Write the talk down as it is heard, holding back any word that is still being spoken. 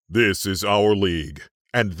This is our league,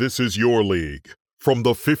 and this is your league. From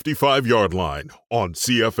the 55-yard line on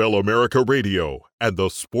CFL America Radio and the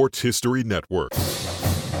Sports History Network.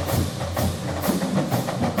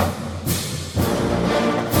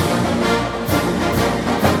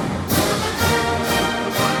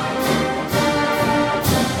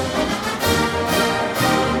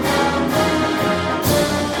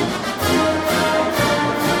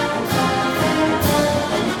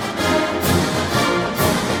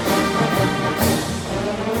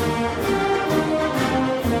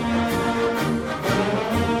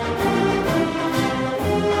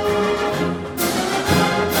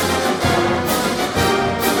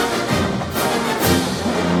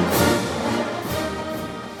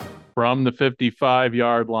 From the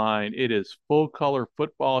 55-yard line, it is full color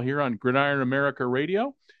football here on Gridiron America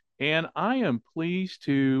Radio. And I am pleased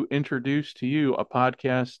to introduce to you a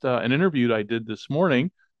podcast, an interview that I did this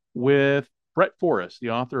morning with Brett Forrest, the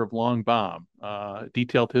author of Long Bomb,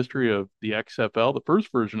 detailed history of the XFL, the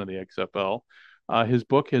first version of the XFL. His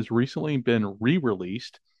book has recently been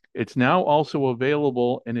re-released. It's now also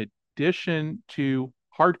available in addition to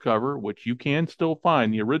hardcover, which you can still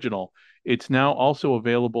find, the original. It's now also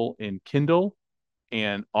available in Kindle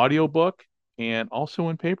and audiobook and also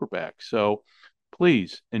in paperback. So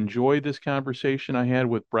please enjoy this conversation I had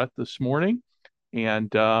with Brett this morning.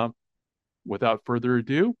 And without further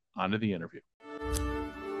ado, on to the interview.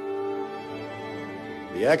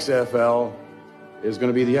 The XFL is going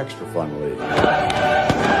to be the extra fun league.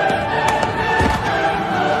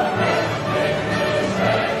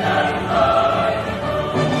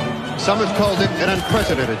 Some have called it an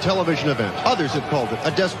unprecedented television event. Others have called it a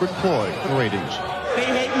desperate ploy for ratings. They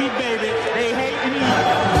hate me, baby. They hate me.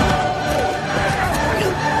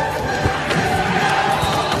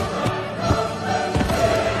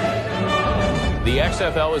 The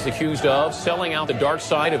XFL is accused of selling out the dark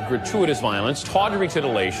side of gratuitous violence, tawdry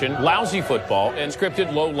titillation, lousy football, and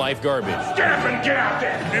scripted low-life garbage. Get up and get out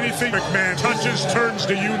there! Anything McMahon touches turns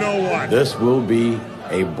to you-know-what. This will be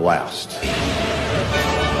a blast.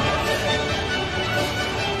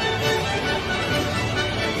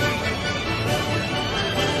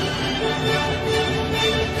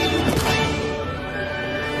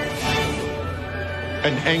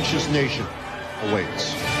 An anxious nation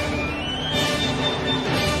awaits.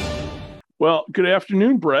 Well, good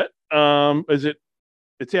afternoon, Brett.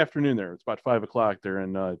 It's afternoon there. It's about 5 o'clock there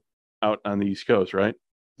and out on the East Coast, right?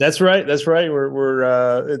 That's right. It's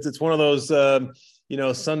one of those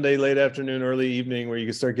Sunday late afternoon, early evening where you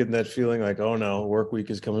can start getting that feeling like, oh no, work week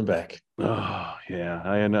is coming back. Oh yeah,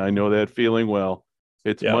 I know that feeling well.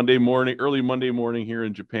 It's Monday morning, early Monday morning here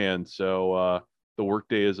in Japan, so the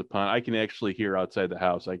workday is upon. I can actually hear outside the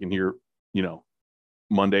house. I can hear,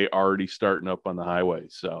 Monday already starting up on the highway.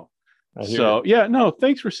 So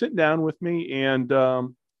thanks for sitting down with me. And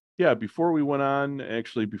before we went on,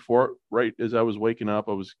 right as I was waking up,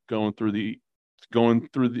 I was going through the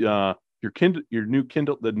your new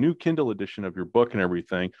Kindle edition of your book and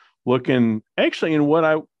everything. And what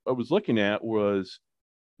I was looking at was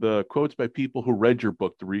the quotes by people who read your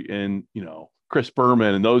book Chris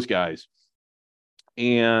Berman and those guys.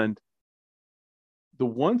 And the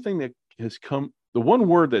one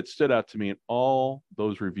word that stood out to me in all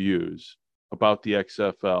those reviews about the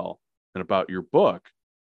XFL and about your book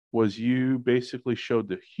was you basically showed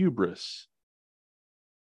the hubris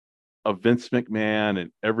of Vince McMahon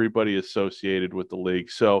and everybody associated with the league.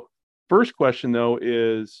 So first question though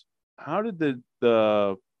is, how did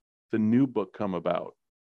the new book come about?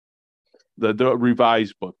 The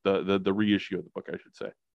revised book, the reissue of the book, I should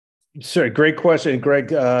say. Sure. Great question, Greg.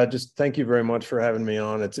 Just thank you very much for having me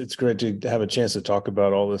on. It's great to have a chance to talk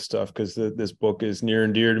about all this stuff because this book is near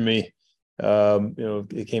and dear to me.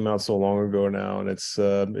 It came out so long ago now, and it's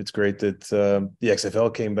great that the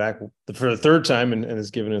XFL came back for the third time and has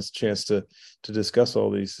given us a chance to discuss all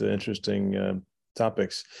these interesting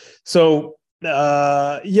topics. So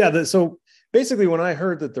basically, when I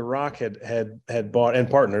heard that The Rock had bought and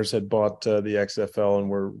partners had bought the XFL and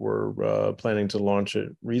were planning to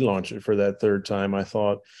relaunch it for that third time, I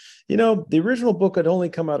thought, the original book had only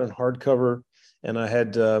come out in hardcover, and I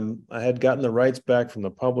had gotten the rights back from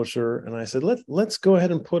the publisher, and I said, let's go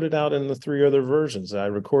ahead and put it out in the 3 other versions. I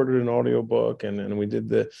recorded an audiobook, and we did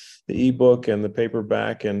the ebook and the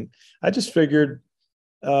paperback, and I just figured,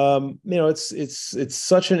 it's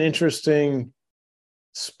such an interesting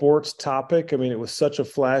sports topic. I mean, it was such a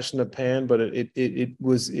flash in the pan, but it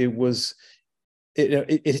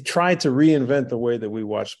tried to reinvent the way that we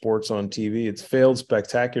watch sports on TV. It's failed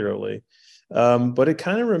spectacularly. But it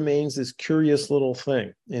kind of remains this curious little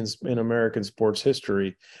thing in American sports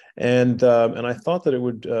history. And I thought that it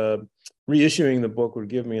would, reissuing the book would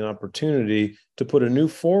give me an opportunity to put a new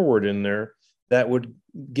forward in there that would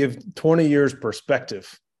give 20 years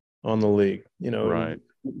perspective on the league. Right.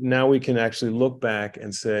 Now we can actually look back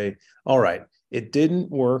and say, all right, it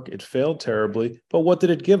didn't work. It failed terribly, but what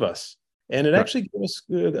did it give us? And it actually gave us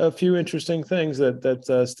a few interesting things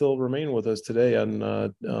that still remain with us today on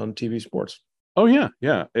TV sports. Oh yeah,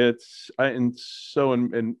 yeah. And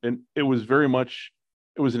it was very much,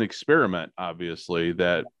 it was an experiment, obviously,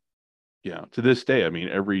 that, to this day, I mean,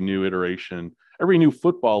 every new iteration, every new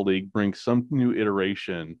football league brings some new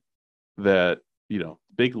iteration that,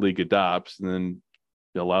 big league adopts, and then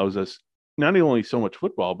it allows us not only so much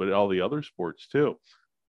football, but all the other sports too.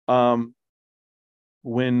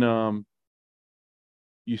 When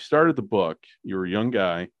you started the book, you were a young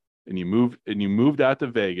guy, and you moved out to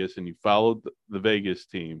Vegas, and you followed the Vegas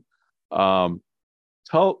team. Let's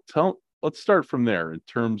start from there in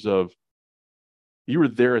terms of, you were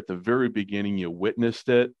there at the very beginning, you witnessed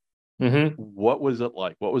it. Mm-hmm. What was it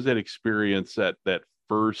like? What was that experience that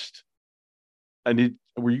first? And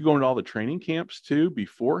were you going to all the training camps too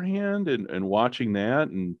beforehand and watching that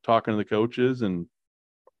and talking to the coaches and?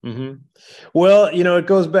 Mm-hmm. Well, it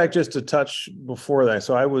goes back just a touch before that.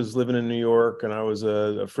 So I was living in New York, and I was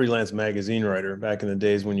a freelance magazine writer back in the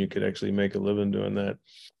days when you could actually make a living doing that.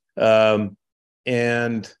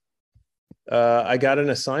 I got an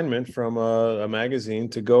assignment from a magazine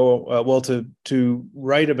to go, to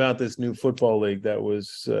write about this new football league that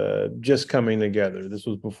was just coming together. This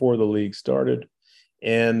was before the league started.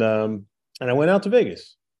 And I went out to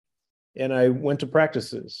Vegas. And I went to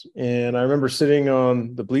practices, and I remember sitting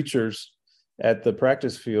on the bleachers at the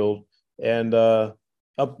practice field, and up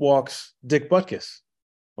walks Dick Butkus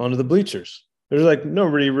onto the bleachers. There's like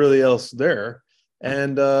nobody really else there.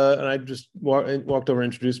 And I just walked over,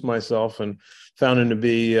 introduced myself, and found him to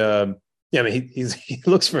be, he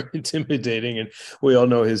looks very intimidating, and we all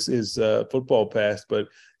know his football past, but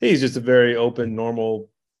he's just a very open, normal,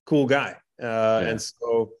 cool guy. And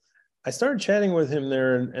so I started chatting with him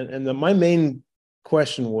there, and my main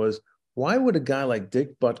question was, why would a guy like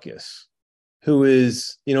Dick Butkus, who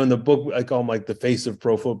is, in the book, I call him like the face of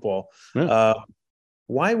pro football,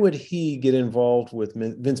 why would he get involved with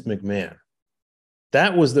Vince McMahon?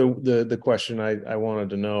 That was the question I wanted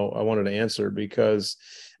to know. I wanted to answer, because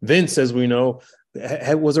Vince, as we know,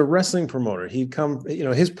 was a wrestling promoter. He'd come,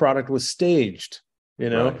 his product was staged,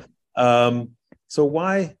 Right. So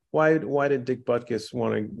why did Dick Butkus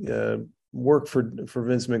want to work for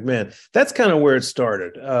Vince McMahon? That's kind of where it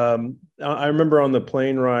started. I remember on the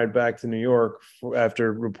plane ride back to New York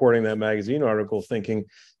after reporting that magazine article, thinking,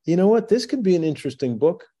 you know what, this could be an interesting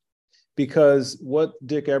book, because what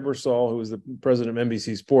Dick Ebersol, who was the president of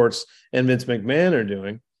NBC Sports, and Vince McMahon are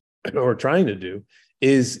doing, or trying to do,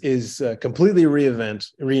 is completely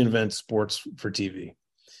reinvent sports for TV,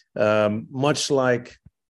 much like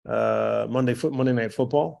Monday Night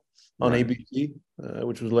Football on ABC,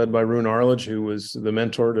 which was led by Roone Arledge, who was the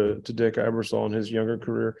mentor to Dick Ebersol in his younger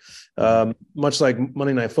career. Much like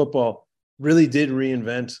Monday Night Football really did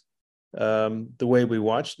reinvent the way we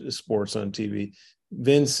watched sports on TV.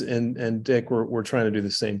 Vince and Dick were trying to do the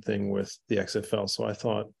same thing with the XFL. So I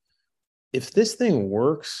thought, if this thing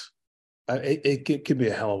works, it could be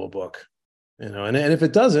a hell of a book, and if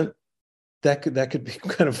it doesn't, that could be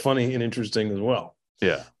kind of funny and interesting as well.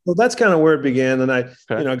 Yeah. Well, that's kind of where it began. And I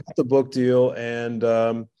got the book deal, and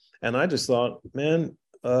I just thought, man,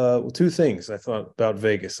 two things I thought about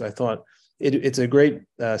Vegas. I thought it's a great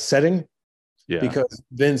setting, because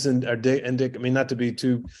Vince and Dick, I mean, not to be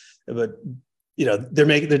too, but they're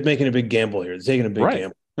making a big gamble here. They're taking a big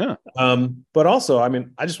gamble. Yeah. But also, I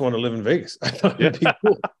mean, I just want to live in Vegas. I thought it'd be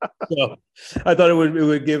cool. So I thought it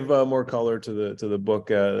would give more color to the book,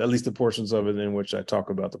 at least the portions of it in which I talk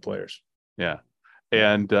about the players. Yeah.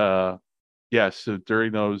 And so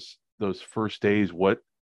during those first days, what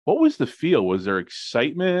was the feel? Was there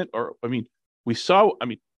excitement? Or,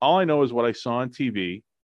 all I know is what I saw on TV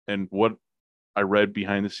and what I read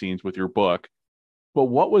behind the scenes with your book. But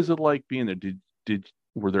what was it like being there?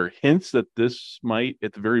 Were there hints that this might,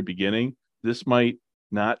 at the very beginning, this might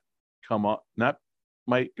not come up,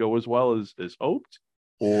 might go as well as hoped?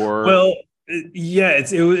 Or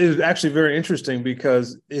it was actually very interesting,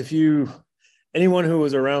 because anyone who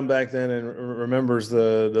was around back then and remembers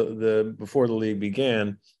the before the league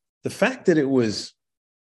began, the fact that it was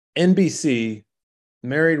NBC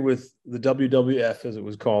married with the WWF, as it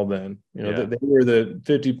was called then, they were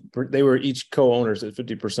they were each co-owners at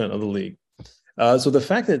 50% of the league. So the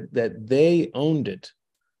fact that they owned it,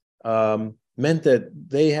 meant that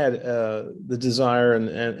they had the desire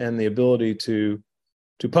and the ability to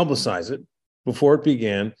publicize it before it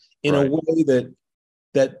began in a way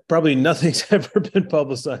that probably nothing's ever been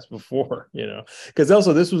publicized before, because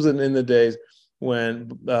also this was in the days when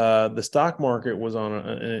the stock market was on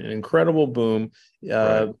an incredible boom.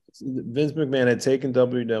 Vince McMahon had taken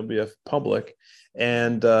WWF public,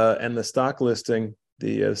 and the stock listing,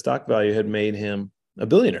 the stock value had made him a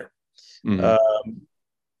billionaire. Mm-hmm.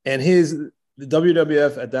 And the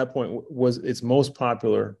WWF at that point was its most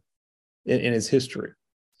popular in its history.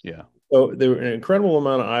 Yeah. So there were an incredible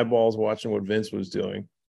amount of eyeballs watching what Vince was doing.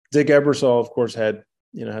 Dick Ebersol, of course, had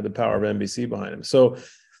the power of NBC behind him. So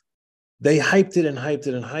they hyped it and hyped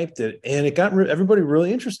it and hyped it, and it got everybody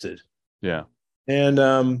really interested. Yeah. And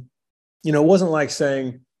it wasn't like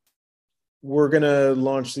saying we're going to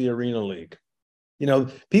launch the Arena League. A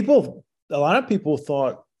lot of people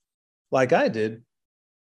thought, like I did,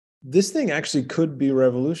 this thing actually could be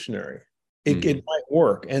revolutionary. It might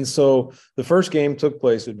work. And so the first game took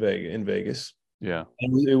place in Vegas. Yeah.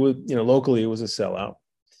 And it was, locally it was a sellout.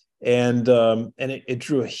 And it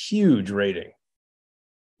drew a huge rating.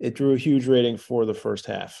 It drew a huge rating for the first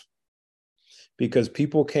half because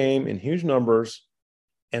people came in huge numbers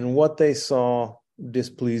and what they saw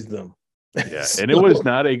displeased them. Yeah. And it was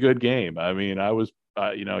not a good game. I mean, I was,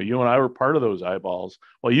 you and I were part of those eyeballs.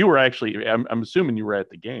 Well, you were actually, I'm assuming you were at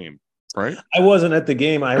the game, right? I wasn't at the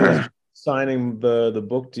game. I was signing the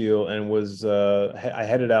book deal and was I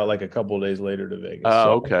headed out like a couple of days later to Vegas.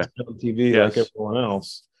 Oh, okay. On TV like everyone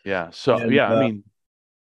else. Yeah. So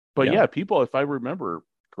people, if I remember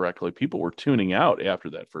correctly, people were tuning out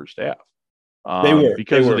after that first half. They were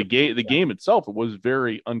because of the game. The game itself, it was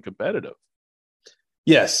very uncompetitive.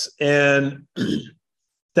 Yes, and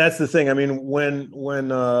that's the thing. I mean, when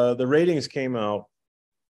the ratings came out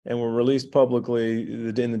and were released publicly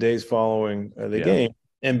in the days following the game,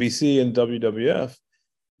 NBC and WWF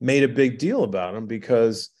made a big deal about them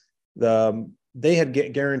because they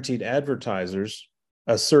had guaranteed advertisers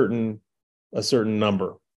a certain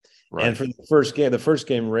number, and for the first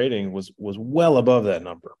game rating was well above that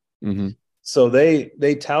number. Mm-hmm. So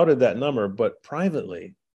they touted that number, but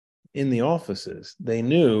privately in the offices, they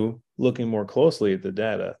knew, looking more closely at the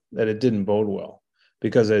data, that it didn't bode well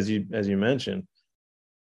because, as you mentioned,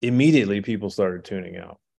 immediately people started tuning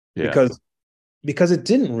out because it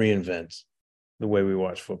didn't reinvent the way we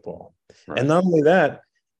watch football. Right. And not only that,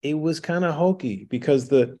 it was kind of hokey because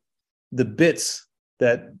the bits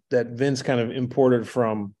that Vince kind of imported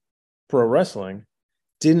from pro wrestling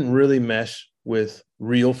didn't really mesh with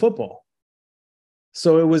real football.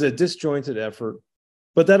 So it was a disjointed effort,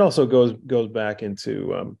 but that also goes back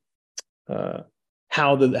into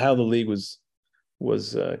how the league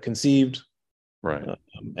was conceived, right,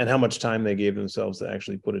 and how much time they gave themselves to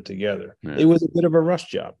actually put it together. Yeah. It was a bit of a rush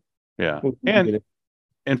job. Yeah,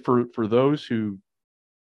 and for those who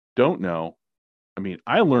don't know, I mean,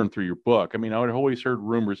 I learned through your book. I mean, I had always heard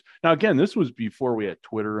rumors. Now, again, this was before we had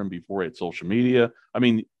Twitter and before we had social media. I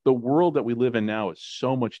mean, the world that we live in now is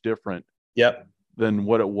so much different. Yep. Than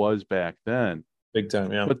what it was back then. Big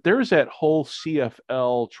time, yeah. But there's that whole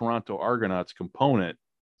CFL Toronto Argonauts component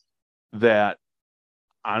that,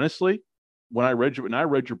 honestly, when I read your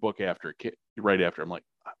book right after, I'm like,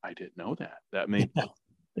 I didn't know that. That means,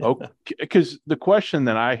 okay, because the question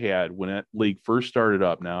that I had when that league first started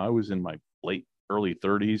up, now I was in my early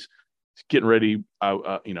 30s, getting ready. I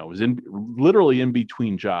was literally in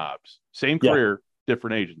between jobs, same career,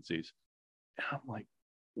 different agencies, and I'm like,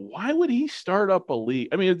 why would he start up a league?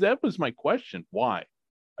 I mean, that was my question. Why?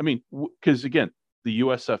 I mean, because again, the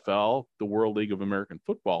USFL, the World League of American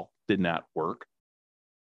Football, did not work.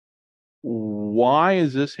 Why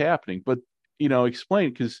is this happening? But,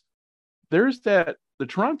 explain, because there's the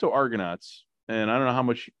Toronto Argonauts, and I don't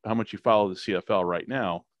know how much you follow the CFL right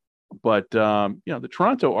now, but, the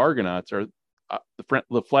Toronto Argonauts are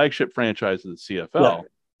the flagship franchise of the CFL.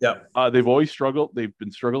 Yeah. They've always struggled. They've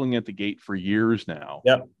been struggling at the gate for years now.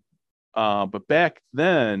 Yep. But back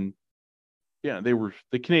then, the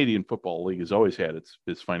Canadian Football League has always had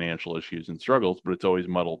its financial issues and struggles, but it's always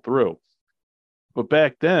muddled through. But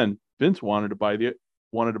back then, Vince wanted to buy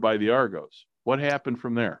the Argos. What happened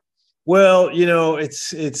from there? Well,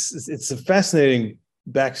 it's a fascinating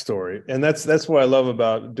backstory, and that's what I love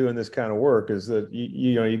about doing this kind of work is that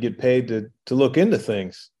you get paid to look into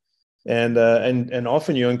things. And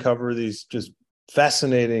often you uncover these just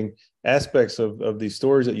fascinating aspects of these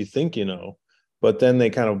stories that you think but then they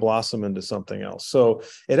kind of blossom into something else. So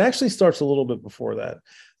it actually starts a little bit before that.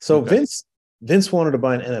 So okay. Vince wanted to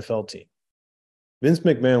buy an NFL team. Vince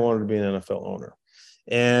McMahon wanted to be an NFL owner,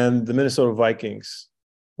 and the Minnesota Vikings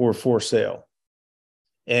were for sale.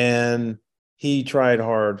 And he tried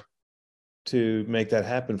hard to make that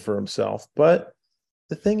happen for himself. But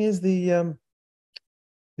the thing is, the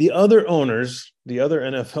other owners, the other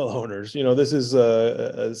NFL owners, this is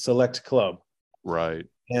a select club. Right.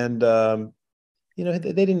 And, they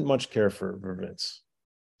didn't much care for Vince.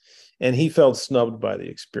 And he felt snubbed by the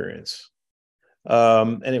experience.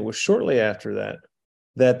 And it was shortly after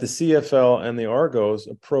that the CFL and the Argos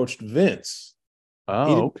approached Vince.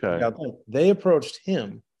 Oh, okay. They approached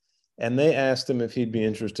him, and they asked him if he'd be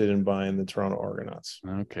interested in buying the Toronto Argonauts.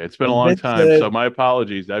 Okay. It's been a long time, so my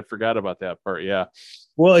apologies. I forgot about that part. Yeah.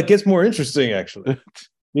 Well, it gets more interesting, actually,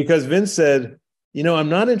 because Vince said, I'm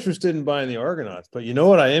not interested in buying the Argonauts, but you know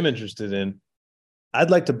what I am interested in?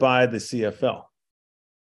 I'd like to buy the CFL.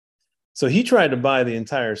 So he tried to buy the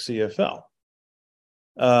entire CFL.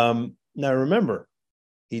 Now, remember,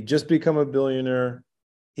 he'd just become a billionaire.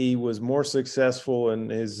 He was more successful in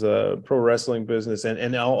his pro wrestling business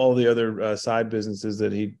and all the other side businesses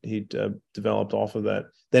that he'd developed off of that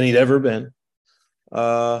than he'd ever been.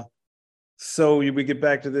 So we get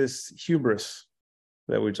back to this hubris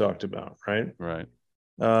that we talked about, right? Right.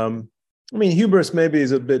 Hubris maybe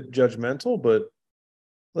is a bit judgmental, but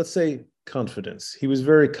let's say confidence. He was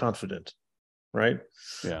very confident, right?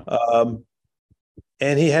 Yeah.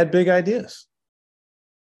 And he had big ideas.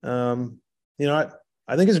 I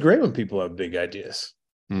think it's great when people have big ideas.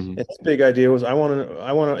 Mm-hmm. And his big idea was, I want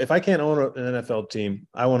to, if I can't own an NFL team,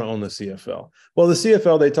 I want to own the CFL. Well, the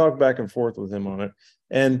CFL, they talked back and forth with him on it,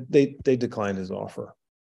 and they declined his offer.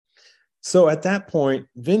 So at that point,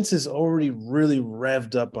 Vince is already really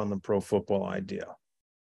revved up on the pro football idea.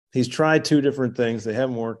 He's tried 2 different things. They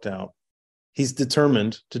haven't worked out. He's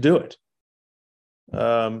determined to do it.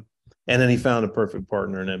 And then he found a perfect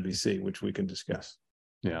partner in NBC, which we can discuss.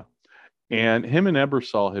 Yeah. And him and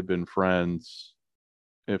Ebersol had been friends.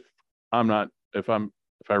 If I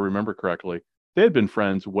remember correctly, they had been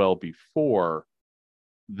friends well before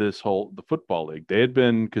the football league. They had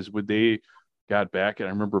been, because when they got back, and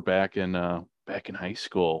I remember back in high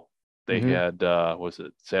school, they had was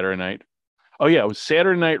it Saturday night? Oh yeah, it was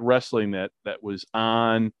Saturday Night Wrestling that was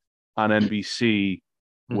on NBC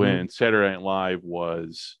when Saturday Night Live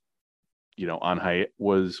was, on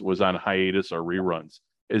hiatus or reruns.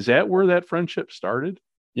 Is that where that friendship started?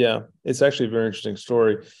 Yeah, it's actually a very interesting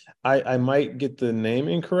story. I might get the name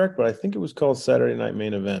incorrect, but I think it was called Saturday Night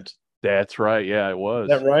Main Event. That's right. Yeah, it was.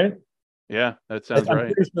 Is that right? Yeah, that sounds right.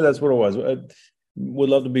 I'm pretty sure that's what it was. I would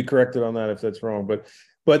love to be corrected on that if that's wrong.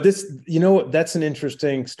 But this, that's an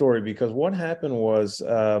interesting story, because what happened was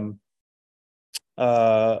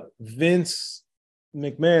Vince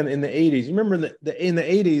McMahon in the 80s. You remember in the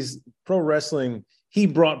 80s, pro wrestling, he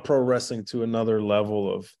brought pro wrestling to another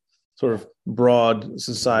level of sort of broad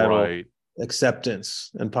societal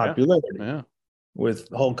acceptance and popularity with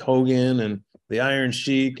Hulk Hogan and the Iron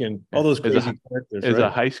Sheik and all those crazy characters. As a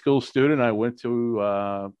high school student, I went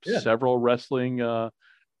to several wrestling events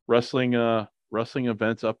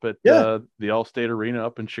up at the Allstate Arena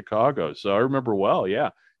up in Chicago. So I remember well,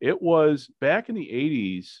 it was back in the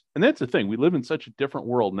 80s. And that's the thing. We live in such a different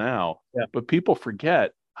world now, but people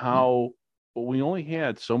forget how we only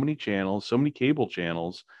had so many channels, so many cable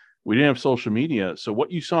channels. We didn't have social media. So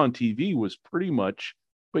what you saw on TV was pretty much,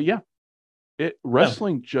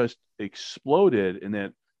 wrestling just exploded. And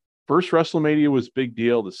that first WrestleMania was a big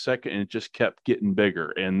deal. The second, and it just kept getting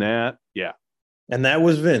bigger. And that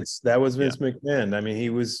was Vince. That was Vince McMahon. I mean, he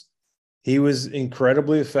was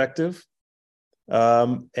incredibly effective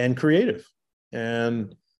and creative.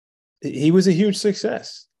 And he was a huge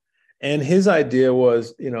success. And his idea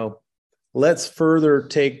was, let's further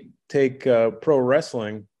take pro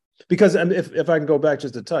wrestling, because if I can go back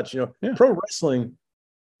just a touch, pro wrestling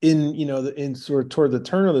in sort of toward the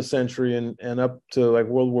turn of the century and up to like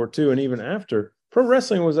World War II and even after, pro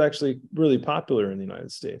wrestling was actually really popular in the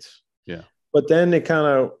United States. Yeah. But then it kind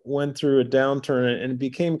of went through a downturn and it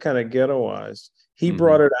became kind of ghettoized. He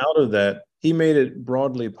brought it out of that. He made it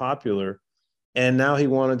broadly popular, and now he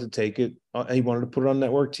wanted to take it. He wanted to put it on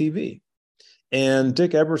network TV. And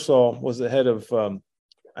Dick Ebersol was the head of,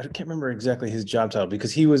 I can't remember exactly his job title,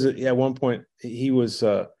 because he was at one point, he was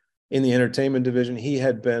in the entertainment division. He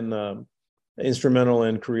had been instrumental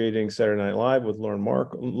in creating Saturday Night Live with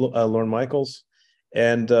Lorne Michaels,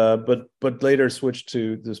 and but later switched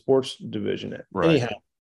to the sports division. Right. Anyhow,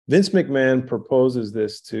 Vince McMahon proposes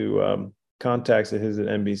this to contacts of his at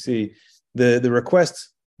NBC. The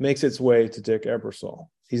request makes its way to Dick Ebersol.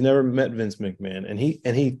 He's never met Vince McMahon, and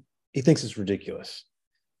he thinks it's ridiculous.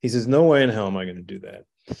 He says, "No way in hell am I going to do that."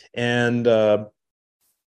 And the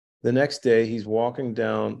next day, he's walking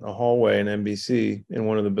down a hallway in NBC in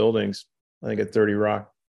one of the buildings, I think at 30 Rock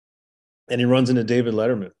and he runs into David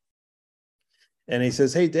Letterman. And he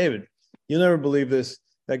says, "Hey, David, you'll never believe this.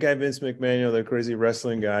 That guy, Vince McMahon, you know, the crazy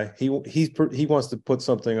wrestling guy, he wants to put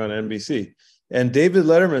something on NBC." And David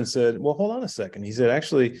Letterman said, "Well, hold on a second." He said,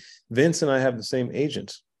 "Actually, Vince and I have the same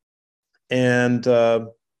agent. And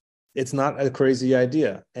it's not a crazy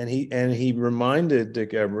idea." And he reminded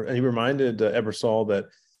Ebersol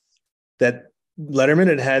that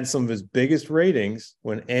Letterman had some of his biggest ratings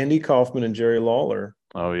when Andy Kaufman and Jerry Lawler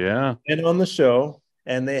went on the show,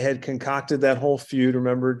 and they had concocted that whole feud.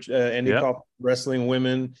 Remember, Andy Kaufman wrestling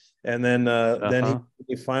women, and then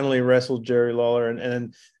he finally wrestled Jerry Lawler,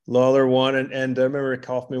 and Lawler won. And I remember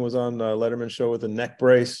Kaufman was on Letterman's show with a neck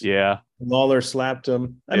brace. Yeah. Lawler slapped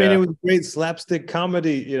him. I mean, it was great slapstick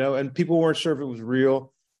comedy, you know, and people weren't sure if it was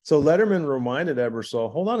real. So Letterman reminded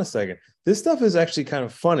Ebersol, hold on a second. This stuff is actually kind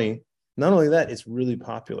of funny. Not only that, it's really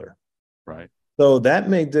popular. Right. So that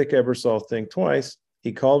made Dick Ebersol think twice.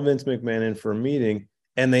 He called Vince McMahon in for a meeting,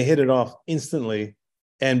 and they hit it off instantly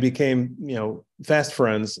and became, you know, fast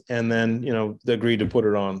friends. And then, you know, they agreed to put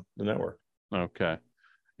it on the network. Okay.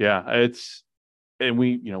 Yeah. And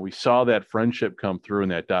we saw that friendship come through in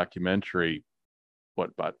that documentary,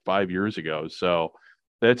 about 5 years ago. So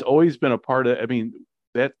that's always been a part of, I mean,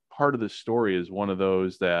 that part of the story is one of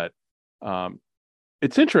those that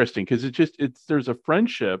it's interesting because there's a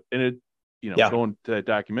friendship, and going to that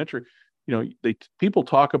documentary, you know, people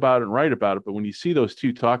talk about it and write about it, but when you see those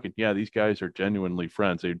two talking, these guys are genuinely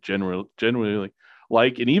friends. They genuinely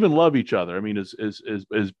like and even love each other. I mean, as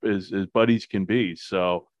buddies can be.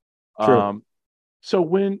 So, so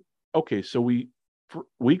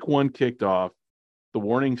week one kicked off, the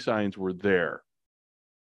warning signs were there.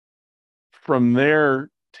 From there,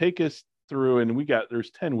 take us through, and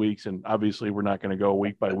there's 10 weeks, and obviously we're not going to go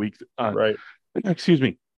week by week. Right. Excuse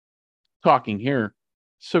me. Talking here.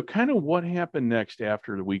 So kind of what happened next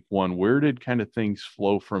after the week one? Where did kind of things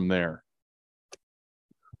flow from there?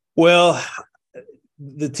 Well,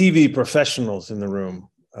 the TV professionals in the room,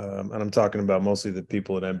 and I'm talking about mostly the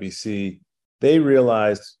people at NBC, they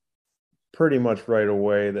realized pretty much right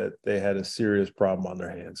away that they had a serious problem on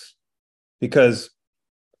their hands, because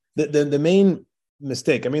the main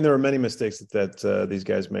mistake, I mean, there were many mistakes that these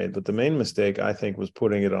guys made, but the main mistake, I think, was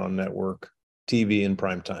putting it on network TV in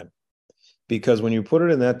prime time. Because when you put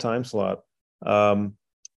it in that time slot, the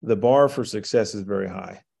bar for success is very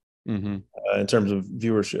high in terms of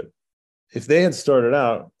viewership. If they had started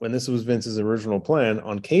out, when this was Vince's original plan,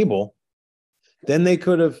 on cable, then they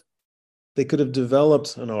could have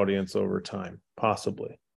developed an audience over time,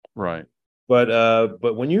 possibly. Right.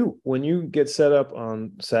 But when you get set up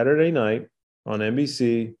on Saturday night on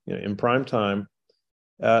NBC, you know, in prime time,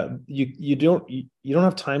 you don't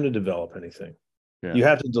have time to develop anything. Yeah. You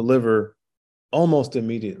have to deliver almost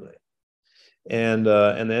immediately. And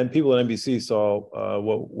then people at NBC saw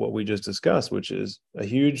what we just discussed, which is a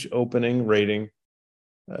huge opening rating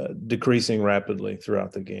decreasing rapidly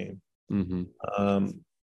throughout the game.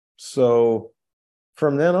 So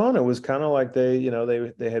from then on, it was kind of like they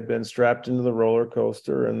had been strapped into the roller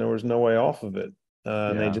coaster, and there was no way off of it.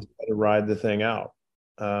 And they just had to ride the thing out,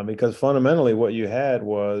 because fundamentally what you had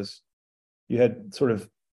sort of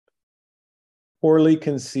poorly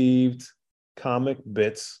conceived comic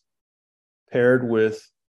bits paired with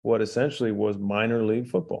what essentially was minor league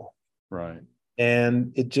football. Right.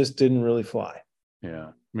 And it just didn't really fly. Yeah.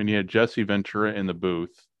 I mean, you had Jesse Ventura in the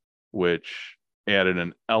booth, which added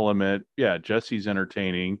an element. Yeah, Jesse's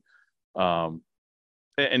entertaining. And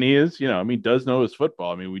he is, does know his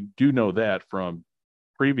football. I mean, we do know that from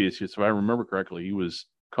previous years. If I remember correctly, he was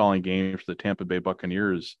calling games for the Tampa Bay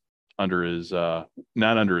Buccaneers under his, not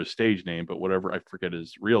under his stage name, but whatever, I forget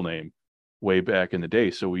his real name, way back in the day.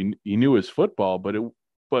 So he knew his football, but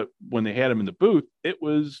when they had him in the booth, it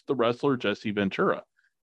was the wrestler Jesse Ventura.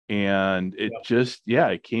 And it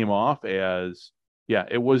it came off as,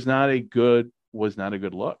 it was not a good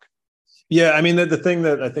look. Yeah. I mean, the thing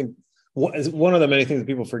that I think one of the many things that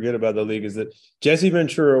people forget about the league is that Jesse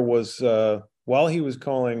Ventura was, while he was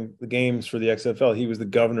calling the games for the XFL, he was the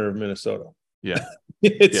governor of Minnesota. Yeah.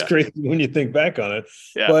 It's crazy when you think back on it.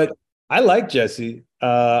 Yeah. But I like Jesse.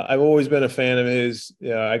 I've always been a fan of his.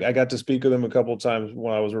 I got to speak with him a couple of times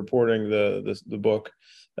when I was reporting the book.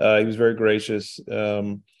 He was very gracious.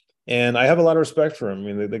 And I have a lot of respect for him.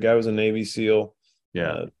 I mean, the guy was a Navy SEAL.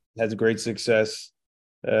 Yeah. Has great success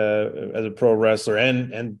as a pro wrestler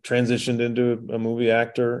and transitioned into a movie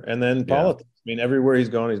actor and then politics. I mean, everywhere he's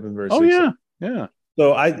gone, he's been very successful. Yeah.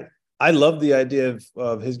 So I love the idea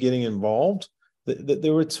of his getting involved.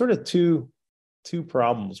 There were sort of two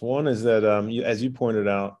problems. One is that, as you pointed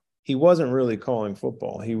out, he wasn't really calling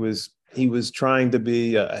football. He was trying to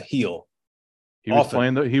be a heel. He was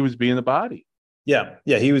he was being the body. Yeah,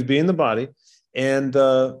 he was being the body, and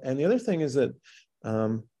the other thing is that,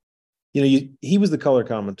 he was the color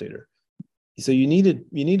commentator, so you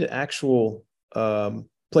needed actual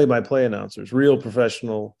play-by-play announcers, real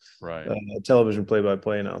professional television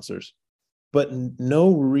play-by-play announcers, but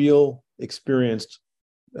no real experienced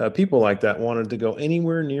people like that wanted to go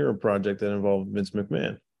anywhere near a project that involved Vince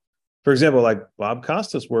McMahon. For example, like Bob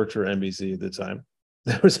Costas worked for NBC at the time.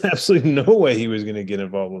 There was absolutely no way he was going to get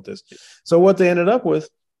involved with this. So what they ended up with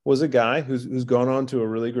was a guy who's gone on to a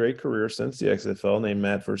really great career since the XFL, named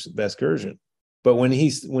Matt Vasgersian. But when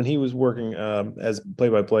he was working as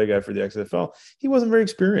play-by-play guy for the XFL, he wasn't very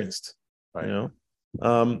experienced. Right.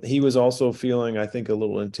 He was also feeling, I think, a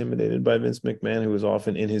little intimidated by Vince McMahon, who was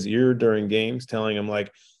often in his ear during games, telling him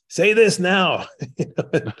like, "Say this now,"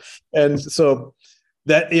 and so.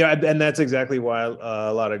 And that's exactly why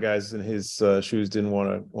a lot of guys in his shoes didn't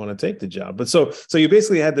want to take the job. But so you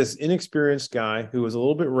basically had this inexperienced guy who was a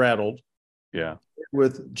little bit rattled,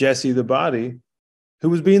 with Jesse the Body, who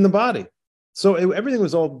was being the body. So everything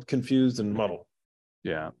was all confused and muddled.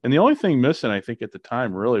 Yeah, and the only thing missing, I think, at the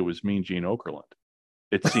time really was Mean Gene Okerlund.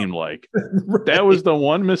 It seemed like that was the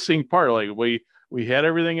one missing part. Like we had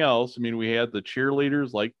everything else. I mean, we had the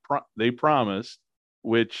cheerleaders like they promised.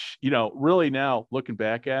 Which, really now looking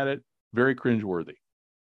back at it, very cringeworthy.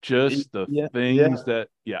 Just the things that,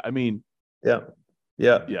 I mean. Yeah.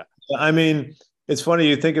 I mean, it's funny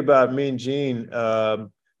you think about Mean Gene.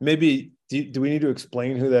 Maybe, do we need to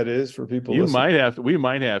explain who that is for people? We might have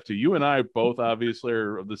to. You and I both obviously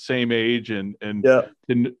are of the same age and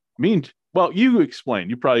well, you explain.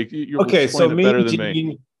 You're okay. So better than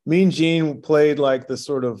me. Mean Gene played like the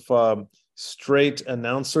sort of straight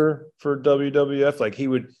announcer for WWF. Like he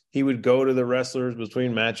would go to the wrestlers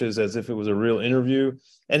between matches as if it was a real interview,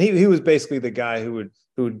 and he was basically the guy who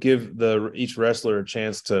would give each wrestler a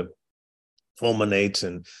chance to fulminate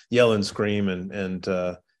and yell and scream and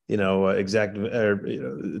talk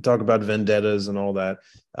about vendettas and all that,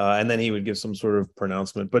 and then he would give some sort of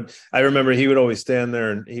pronouncement. But I remember he would always stand there,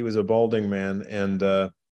 and he was a balding man, and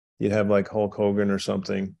you'd have like Hulk Hogan or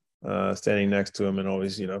something standing next to him, and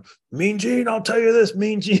always, Mean Gene, I'll tell you this,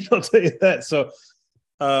 Mean Gene, I'll tell you that. So,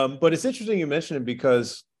 but it's interesting you mention it,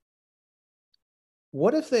 because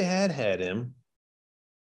what if they had him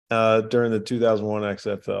during the 2001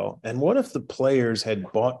 XFL, and what if the players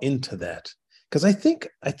had bought into that? Because I think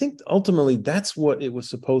ultimately that's what it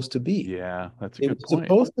was supposed to be. Yeah, that's a good point.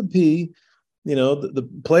 It was supposed to be, the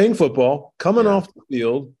playing football, coming off the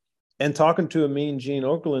field, and talking to a Mean Gene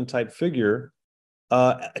Okerlund type figure.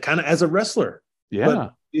 Kind of as a wrestler,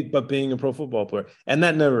 but being a pro football player, and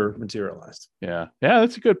that never materialized. Yeah,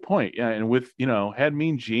 that's a good point. Yeah, and with had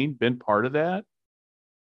Mean Gene been part of that,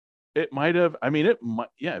 it might have. I mean, it might.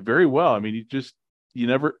 Yeah, very well. I mean, you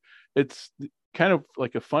never. It's kind of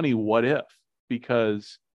like a funny what if,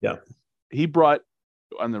 because he brought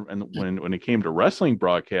when it came to wrestling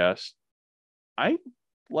broadcasts, I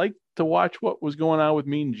like to watch what was going on with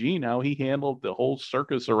Mean Gene, how he handled the whole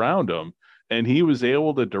circus around him. And he was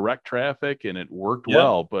able to direct traffic, and it worked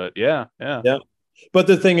well. But yeah. But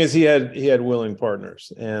the thing is, he had willing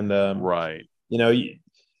partners, and right.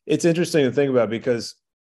 It's interesting to think about, because,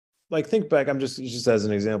 like, think back. I'm just as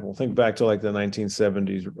an example. Think back to like the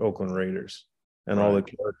 1970s Oakland Raiders and all the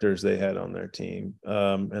characters they had on their team,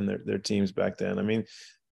 and their teams back then. I mean,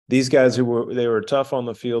 these guys they were tough on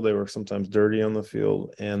the field. They were sometimes dirty on the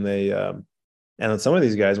field, and they. And some of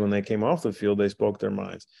these guys, when they came off the field, they spoke their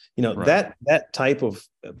minds. That type of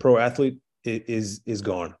pro athlete is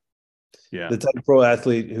gone. Yeah, the type of pro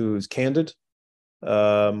athlete who's candid,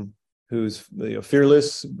 who's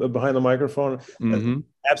fearless behind the microphone. Mm-hmm.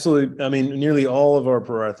 Absolutely. I mean, nearly all of our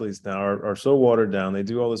pro athletes now are so watered down. They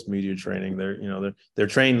do all this media training. They're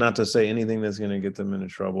trained not to say anything that's going to get them into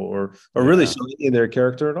trouble or really show any of their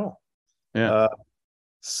character at all. Yeah.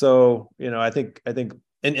 So I think.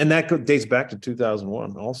 And that dates back to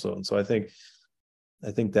 2001 also. And so I think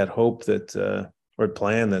that hope that or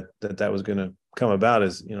plan that was going to come about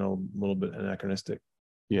is, a little bit anachronistic.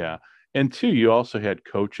 Yeah. And two, you also had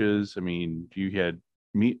coaches. I mean, you had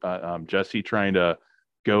Jesse trying to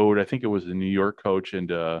go to, I think it was a New York coach,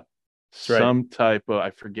 into some type of,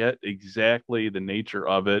 I forget exactly the nature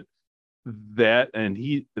of it, and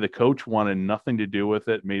the coach wanted nothing to do with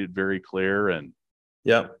it, made it very clear. And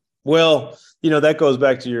well, that goes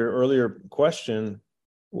back to your earlier question,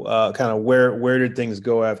 kind of where did things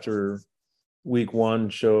go after week one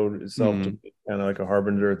showed itself to be kind of like a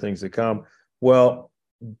harbinger of things to come. Well,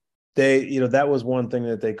 that was one thing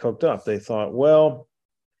that they cooked up. They thought, well,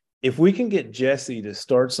 if we can get Jesse to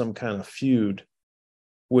start some kind of feud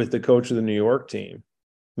with the coach of the New York team.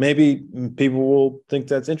 Maybe people will think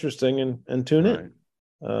that's interesting and tune in.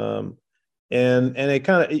 And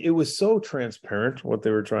it was so transparent what they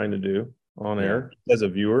were trying to do on air as a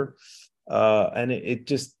viewer. And it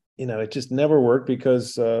just never worked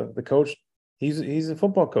because the coach, he's a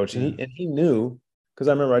football coach. And he knew, because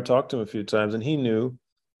I remember I talked to him a few times, and he knew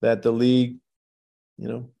that the league,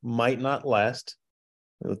 might not last,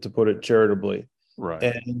 to put it charitably. Right.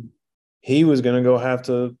 And he was going to go have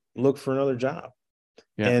to look for another job.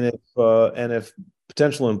 Yeah. And if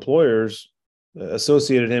potential employers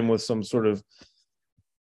associated him with some sort of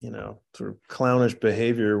clownish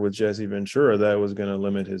behavior with Jesse Ventura, that was going to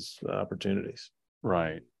limit his opportunities.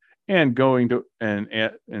 Right. And going to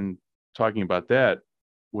and talking about that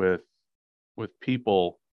with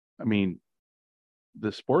people, I mean,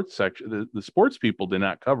 the sports section, the sports people did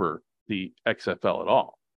not cover the XFL at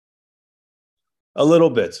all. A little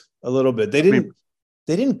bit. They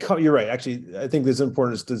didn't cover. You're right. Actually, I think this is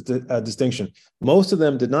important distinction. Most of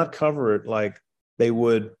them did not cover it like they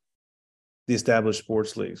would the established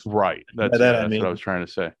sports leagues. Right. That's what I was trying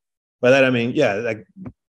to say. By that I mean,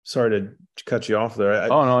 sorry to cut you off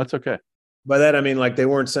there. Oh no, it's okay. By that I mean, like, they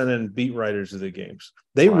weren't sending beat writers to the games.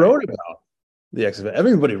 They wrote about the XFL.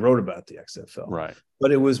 Everybody wrote about the XFL. Right.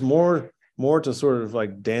 But it was more to sort of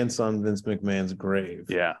like dance on Vince McMahon's grave.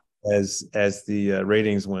 Yeah. As the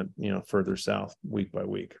ratings went, further south week by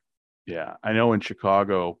week. Yeah, I know in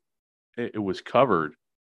Chicago it was covered,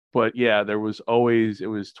 but there was always, it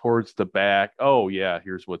was towards the back. Oh yeah,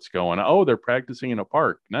 here's what's going on. Oh, they're practicing in a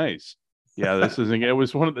park. Nice. Yeah, this isn't. It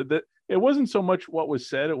was one of the. It wasn't so much what was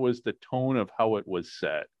said; it was the tone of how it was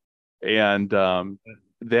said, and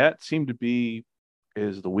that seemed to be,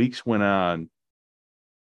 as the weeks went on,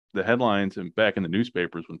 the headlines and back in the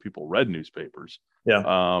newspapers when people read newspapers.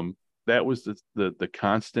 Yeah. That was the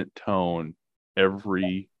constant tone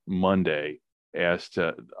every Monday as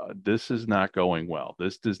to this is not going well.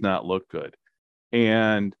 This does not look good.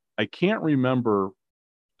 And I can't remember.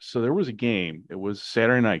 So there was a game. It was a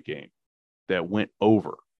Saturday night game that went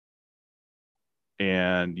over.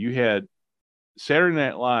 And you had Saturday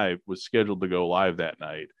Night Live was scheduled to go live that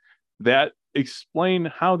night. That explained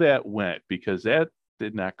how that went, because that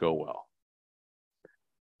did not go well.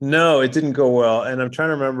 No, it didn't go well. And I'm trying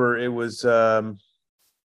to remember, it was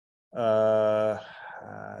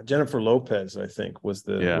Jennifer Lopez, I think, was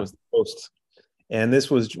the host. And this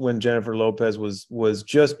was when Jennifer Lopez was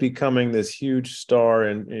just becoming this huge star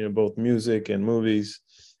in both music and movies.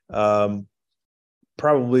 Probably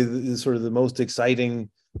the most exciting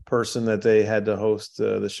person that they had to host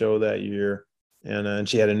the show that year. And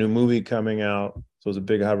she had a new movie coming out, so it was a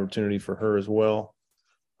big opportunity for her as well.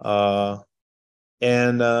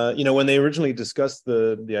 When they originally discussed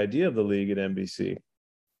the idea of the league at NBC,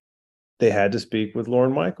 they had to speak with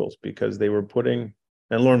Lorne Michaels, because they were putting,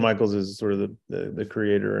 and Lorne Michaels is sort of the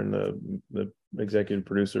creator and the executive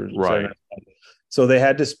producer, right? So they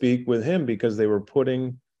had to speak with him because they were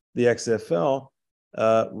putting the XFL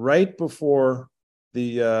right before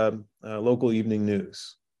the local evening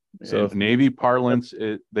news. So Navy parlance,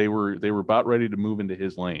 they were about ready to move into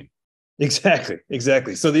his lane. Exactly.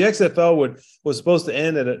 So the XFL was supposed to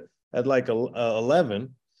end at like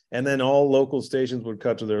 11, and then all local stations would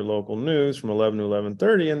cut to their local news from 11 to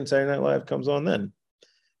 11:30, and Saturday Night Live comes on then.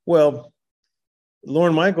 Well,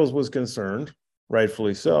 Lorne Michaels was concerned,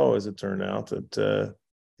 rightfully so, as it turned out, that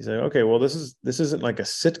he's like, okay, well, this isn't like a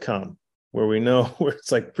sitcom where we know where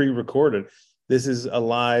it's like pre-recorded. This is a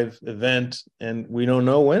live event, and we don't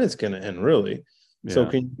know when it's going to end, really. Yeah. So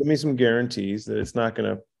can you give me some guarantees that it's not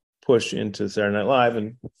going to push into Saturday Night Live?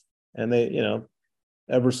 And they,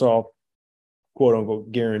 Ebersol, quote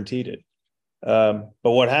unquote, guaranteed it. But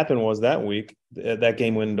what happened was that week, that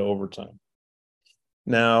game went into overtime.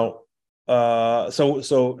 Now,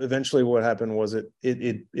 so eventually what happened was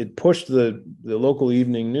it pushed the local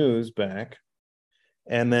evening news back,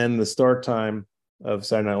 and then the start time of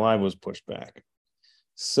Saturday Night Live was pushed back.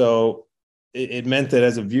 So it meant that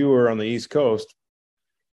as a viewer on the East Coast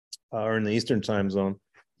or in the Eastern time zone,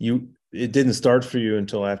 it didn't start for you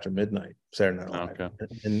until after midnight Saturday Night Live. Okay.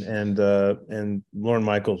 And Lorne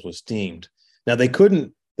Michaels was steamed. Now they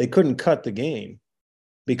couldn't cut the game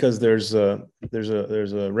because there's a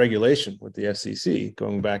regulation with the FCC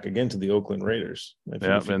going back again to the Oakland Raiders.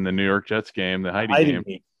 And the New York Jets game, the Heidi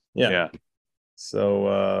game. Yeah.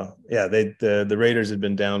 So the Raiders had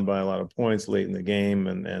been down by a lot of points late in the game,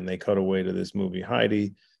 and they cut away to this movie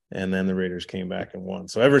Heidi, and then the Raiders came back and won.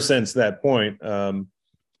 So ever since that point, the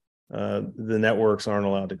networks aren't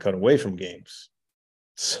allowed to cut away from games.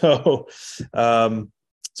 So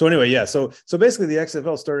So anyway, yeah. So basically, the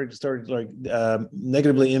XFL started like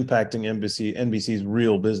negatively impacting NBC's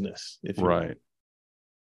real business, if you right.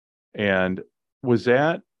 Will. And was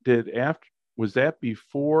that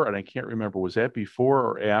before? And I can't remember. Was that before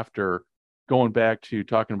or after? Going back to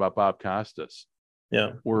talking about Bob Costas,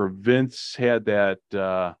 yeah, where Vince had that,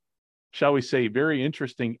 shall we say, very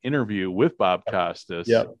interesting interview with Bob Costas.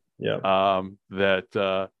 Yeah.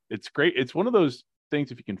 That it's great. It's one of those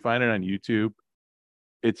things, if you can find it on YouTube,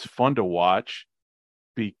 it's fun to watch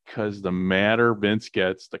because the madder Vince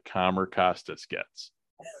gets, the calmer Costas gets.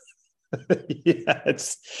 Yeah,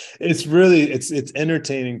 it's really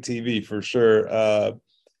entertaining TV for sure.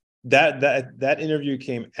 That interview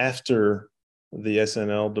came after the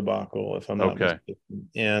SNL debacle, if I'm not mistaken.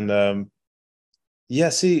 And yeah,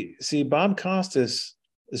 see, Bob Costas,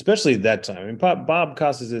 especially at that time. I mean, Bob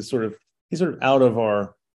Costas is he's sort of out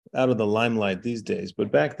of the limelight these days,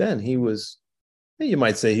 but back then he was, you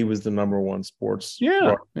might say, he was the number one sports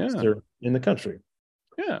broadcaster in the country.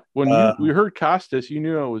 Yeah, when we heard Costas, you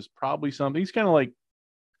knew it was probably something. He's kind of like,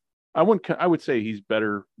 I would say he's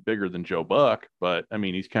bigger than Joe Buck, but I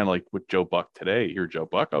mean, he's kind of like with Joe Buck today. You hear Joe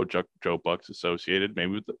Buck, Joe Buck's associated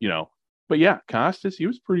maybe with, but yeah, Costas, he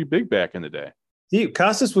was pretty big back in the day.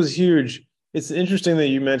 Costas was huge. It's interesting that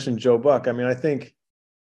you mentioned Joe Buck. I mean, I think,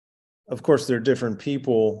 of course, they're different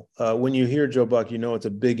people. When you hear Joe Buck, it's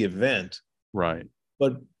a big event, right?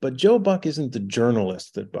 But Joe Buck isn't the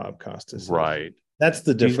journalist that Bob Costas is. Right. That's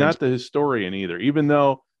the difference. He's not the historian either, even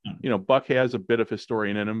though, Buck has a bit of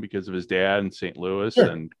historian in him because of his dad in St. Louis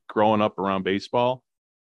and growing up around baseball.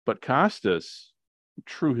 But Costas,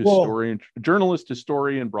 true historian, journalist,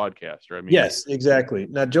 historian, broadcaster. I mean, yes, exactly.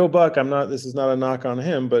 Now, Joe Buck, this is not a knock on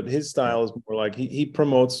him, but his style is more like he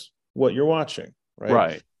promotes what you're watching, right?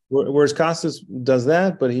 Right. Whereas Costas does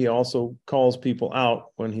that, but he also calls people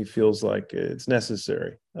out when he feels like it's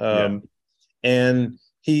necessary. And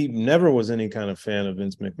he never was any kind of fan of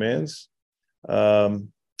Vince McMahon's.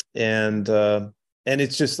 And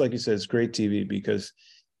it's just like you said, it's great TV because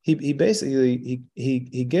he basically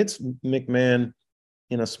he gets McMahon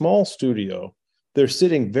in a small studio. They're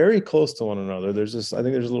sitting very close to one another. I think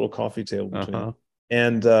there's a little coffee table between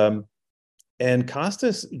them. And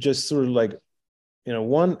Costas just sort of like,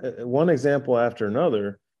 one example after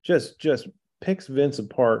another, just picks Vince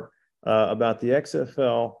apart about the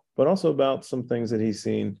XFL, but also about some things that he's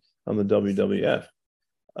seen on the WWF.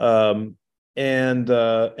 And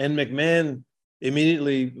McMahon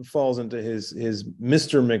immediately falls into his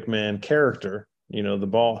Mr. McMahon character, the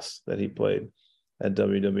boss that he played at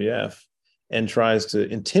WWF, and tries to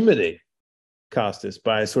intimidate Costas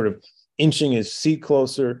by sort of inching his seat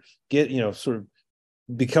closer, sort of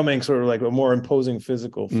becoming sort of like a more imposing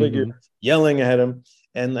physical figure, yelling at him.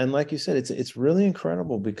 And like you said, it's really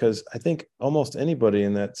incredible because I think almost anybody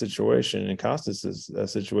in that situation, in Costas's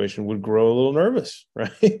situation, would grow a little nervous,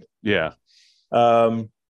 right? Yeah.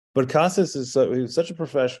 But Costas he was such a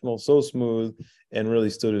professional, so smooth, and really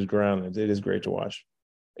stood his ground. It is great to watch.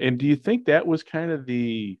 And do you think that was kind of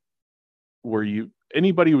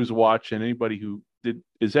anybody who was watching, anybody who did,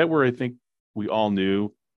 is that where I think we all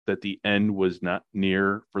knew that the end was not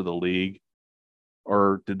near for the league,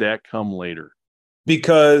 or did that come later?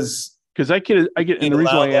 Because I get, and the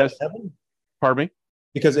reason why I asked, pardon me,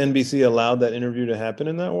 because NBC allowed that interview to happen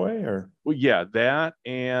in that way, or yeah, that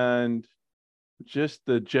and just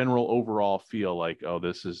the general overall feel like, oh,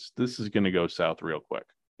 this is going to go south real quick,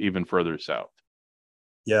 even further south.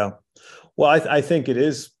 Yeah, well, I think it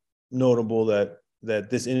is notable that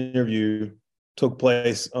this interview took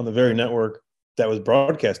place on the very network that was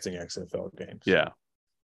broadcasting XFL games. Yeah.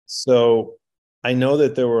 So I know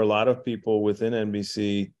that there were a lot of people within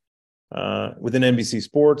NBC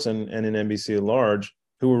Sports and in NBC at large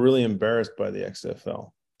who were really embarrassed by the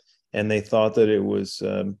XFL, and they thought that it was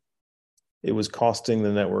costing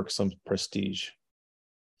the network some prestige.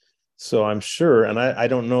 So I'm sure, and I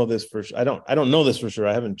don't know this for I don't know this for sure.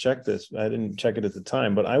 I haven't checked this. I didn't check it at the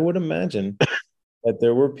time, but I would imagine that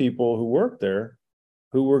there were people who worked there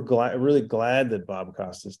who were really glad that Bob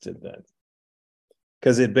Costas did that,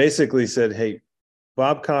 because it basically said, "Hey,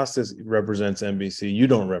 Bob Costas represents NBC. You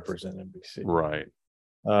don't represent NBC." Right.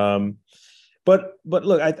 But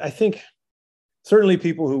look, I think certainly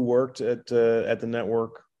people who worked at the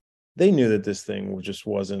network, they knew that this thing just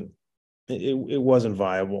wasn't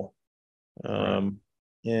viable. Right.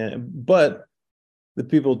 But the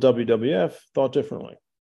people at WWF thought differently.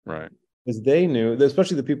 Right. Because they knew,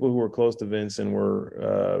 especially the people who were close to Vince and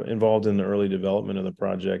were involved in the early development of the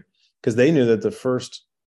project, because they knew that the first,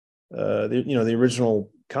 the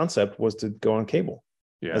original concept was to go on cable,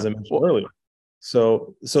 as I mentioned earlier.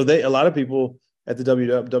 So a lot of people at the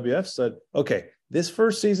WWF said, okay, this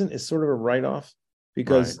first season is sort of a write-off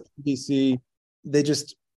because NBC,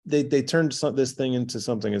 they turned this thing into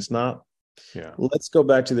something it's not. Yeah. Let's go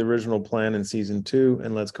back to the original plan in season 2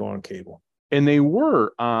 and let's go on cable. And they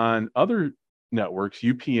were on other networks,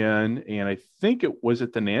 UPN, and I think it was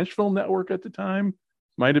at the Nashville network at the time.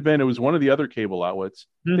 Might have been. It was one of the other cable outlets.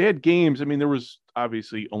 They had games. I mean, there was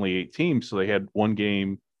obviously only 8 teams, so they had one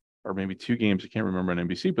game or maybe 2 games. I can't remember on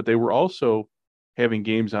NBC, but they were also having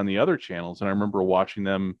games on the other channels. And I remember watching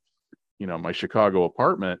them, in my Chicago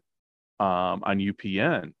apartment on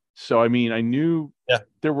UPN. So, I mean, I knew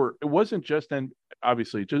it wasn't just,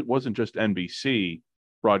 obviously, it just wasn't just NBC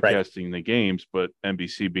broadcasting the games, but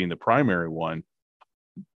NBC being the primary one.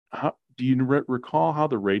 How do you recall how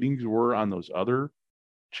the ratings were on those other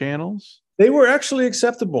channels? They were actually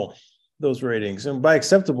acceptable, those ratings. And by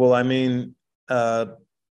acceptable, I mean, some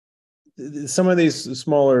of these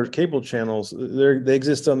smaller cable channels, they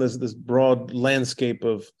exist on this broad landscape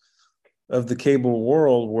of the cable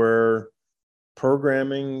world where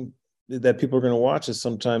programming that people are going to watch is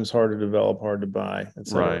sometimes hard to develop, hard to buy,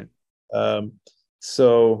 etc. Right.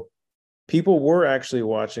 So people were actually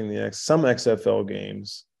watching some XFL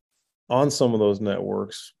games on some of those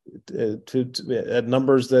networks at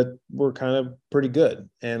numbers that were kind of pretty good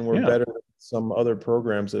and were better than some other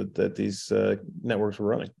programs that these networks were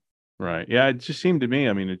running. Right. Yeah, it just seemed to me,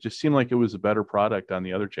 I mean, it just seemed like it was a better product on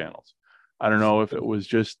the other channels. I don't know if it was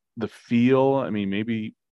just the feel. I mean,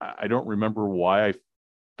 maybe I don't remember why I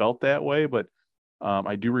felt that way, but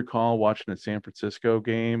I do recall watching a San Francisco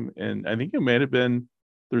game, and I think it might have been,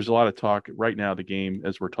 there's a lot of talk right now, the game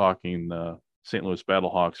as we're talking, the St. Louis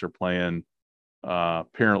Battlehawks are playing,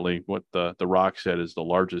 apparently what the Rock said is the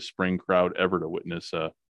largest spring crowd ever to witness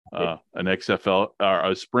an XFL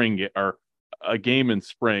or a spring or a game in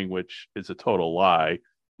spring, which is a total lie.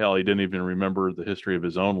 Hell, he didn't even remember the history of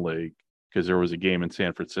his own league because there was a game in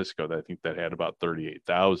San Francisco that I think that had about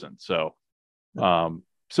 38,000. So,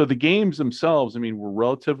 so the games themselves, I mean, were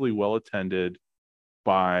relatively well attended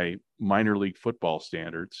by minor league football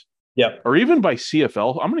standards. Or even by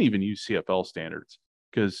CFL. I'm going to even use CFL standards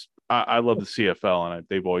because I love the CFL and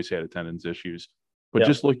they've always had attendance issues. But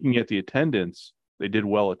just looking at the attendance, they did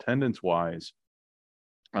well attendance wise.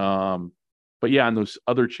 But yeah, on those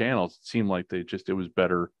other channels, it seemed like it was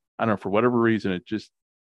better. I don't know, for whatever reason, it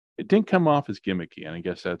didn't come off as gimmicky. And I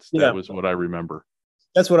guess that was what I remember.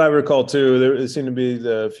 That's what I recall too. There seemed to be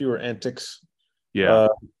the fewer antics.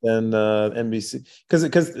 Than NBC,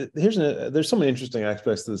 because there's so many interesting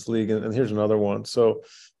aspects to this league, and here's another one. So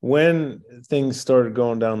when things started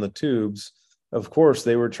going down the tubes, of course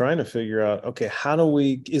they were trying to figure out, okay,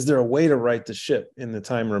 is there a way to right the ship in the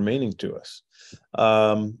time remaining to us?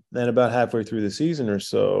 And about halfway through the season or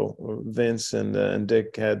so, Vince and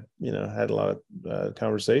Dick had a lot of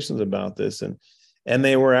conversations about this, and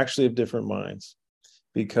they were actually of different minds,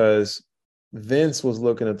 because Vince was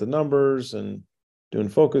looking at the numbers and doing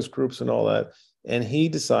focus groups and all that. And he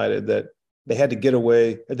decided that they had to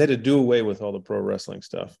do away with all the pro wrestling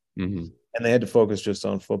stuff. Mm-hmm. And they had to focus just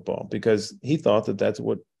on football, because he thought that that's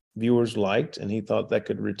what viewers liked. And he thought that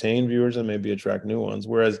could retain viewers and maybe attract new ones.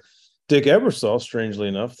 Whereas Dick Ebersol, strangely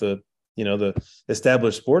enough, the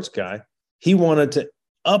established sports guy, he wanted to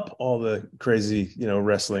up all the crazy,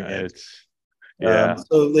 wrestling.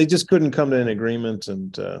 So they just couldn't come to an agreement,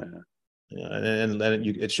 and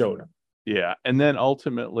it showed. Yeah, and then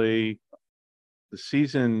ultimately, the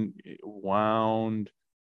season wound.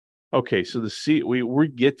 Okay, so we're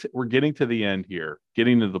getting to the end here,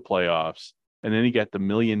 getting to the playoffs, and then you got the $1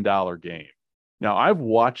 million game. Now, I've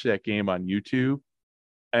watched that game on YouTube,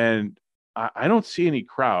 and I don't see any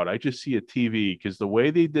crowd. I just see a TV, because the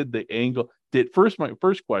way they did the angle. My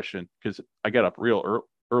first question, because I got up real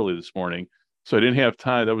early this morning, so I didn't have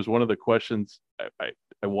time. That was one of the questions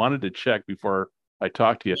I wanted to check before I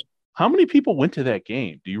talked to you. How many people went to that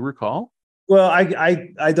game? Do you recall? Well,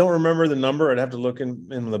 I don't remember the number. I'd have to look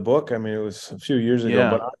in the book. I mean, it was a few years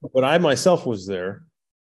ago, but I myself was there.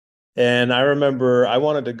 And I remember I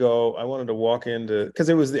wanted to walk into, because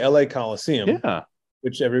it was the LA Coliseum,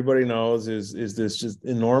 which everybody knows is this just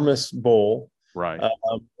enormous bowl. Right.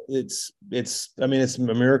 It's a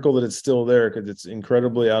miracle that it's still there, because it's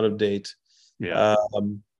incredibly out of date. Yeah.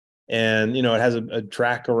 And, it has a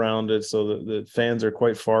track around it, so the fans are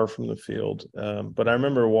quite far from the field. But I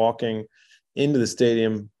remember walking into the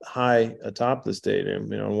stadium, high atop the stadium,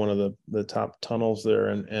 one of the top tunnels there.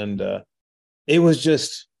 And it was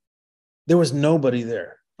just, there was nobody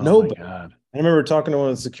there. Nobody. My God. I remember talking to one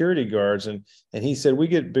of the security guards, and he said, we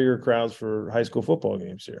get bigger crowds for high school football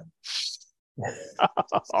games here.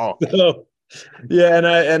 Yeah,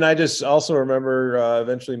 and I just also remember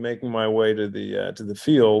eventually making my way to the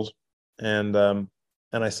field, and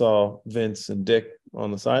I saw Vince and Dick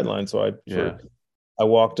on the sideline. So I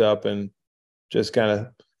walked up and just kind of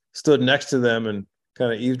stood next to them and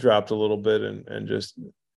kind of eavesdropped a little bit, and just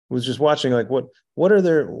was just watching, like,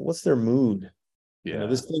 what's their mood? Yeah. You know,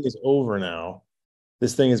 this thing is over now.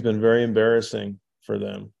 This thing has been very embarrassing for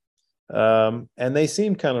them. And they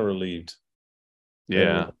seemed kind of relieved.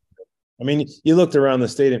 Yeah. I mean, you looked around the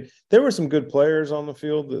stadium. There were some good players on the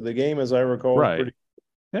field. The game, as I recall, was Right. pretty.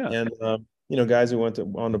 Yeah. And guys who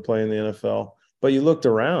on to play in the NFL. But you looked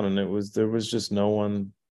around, and there was just no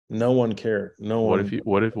one. No one cared. No What one.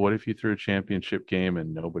 What if you threw a championship game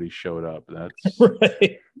and nobody showed up? That's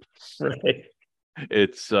right. Right.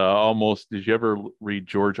 It's almost. Did you ever read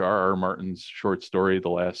George R.R. Martin's short story, The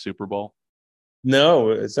Last Super Bowl? No,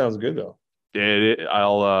 it sounds good though.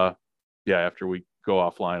 I'll after we go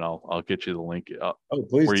offline, I'll get you the link.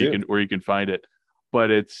 Please where you can find it. But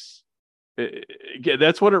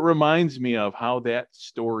that's what it reminds me of, how that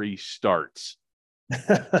story starts.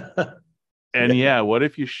 And what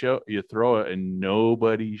if you throw it and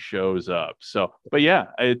nobody shows up? So, but yeah,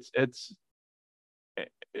 it's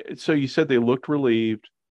so you said they looked relieved,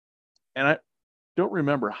 and I don't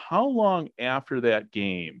remember how long after that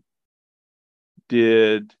game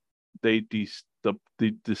did they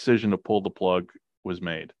the decision to pull the plug was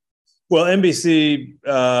made. Well, NBC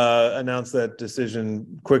announced that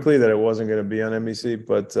decision quickly, that it wasn't going to be on NBC,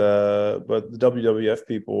 but the WWF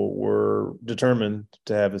people were determined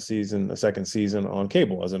to have a second season on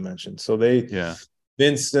cable, as I mentioned. So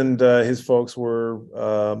Vince and his folks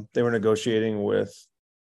were negotiating with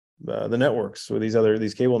the networks, or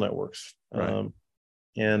these cable networks, right.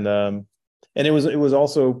 And it was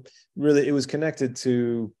also really, it was connected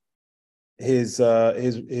to his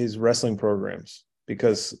wrestling programs,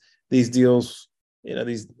 because these deals,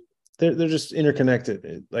 they're just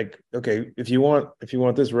interconnected. Like, okay, if you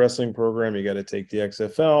want this wrestling program, you got to take the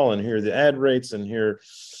XFL, and here are the ad rates, and here.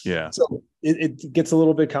 Yeah. So it gets a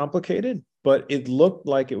little bit complicated, but it looked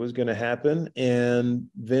like it was going to happen. And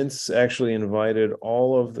Vince actually invited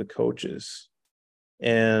all of the coaches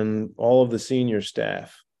and all of the senior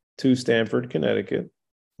staff to Stamford, Connecticut,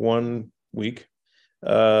 1 week,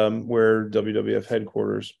 where WWF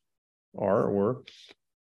headquarters were.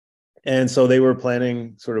 And so they were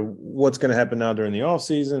planning sort of what's going to happen now during the off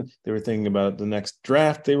season. They were thinking about the next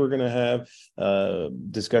draft they were going to have,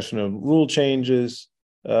 discussion of rule changes,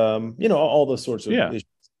 all those sorts of issues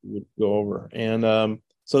would go over. And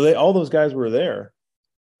so all those guys were there.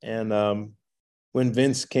 And when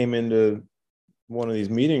Vince came into one of these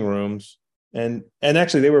meeting rooms, and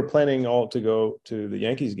actually they were planning all to go to the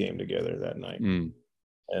Yankees game together that night.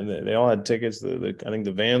 And they all had tickets. I think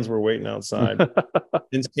the vans were waiting outside.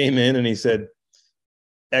 Vince came in and he said,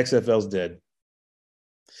 XFL's dead.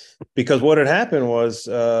 Because what had happened was,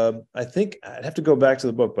 I think I'd have to go back to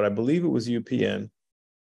the book, but I believe it was UPN.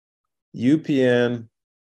 UPN,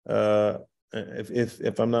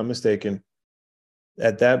 if I'm not mistaken,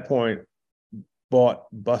 at that point bought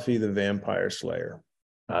Buffy the Vampire Slayer.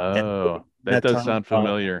 Oh, that does sound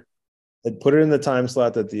familiar. It put it in the time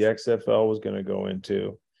slot that the XFL was going to go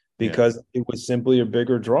into, because it was simply a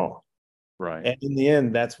bigger draw. Right. And in the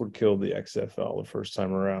end, that's what killed the XFL the first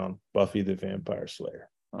time around, Buffy the Vampire Slayer.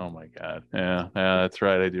 Oh, my God. Yeah, that's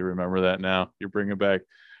right. I do remember that now. You're bringing back.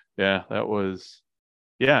 Yeah, that was.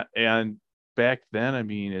 Yeah, and back then, I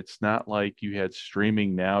mean, it's not like you had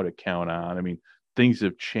streaming now to count on. I mean, things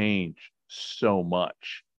have changed so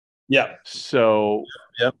much. Yeah. So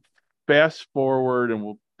fast forward, and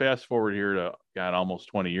we'll fast forward here to almost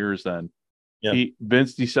 20 years then.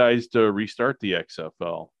 Vince decides to restart the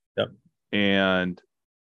XFL. And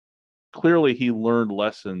clearly he learned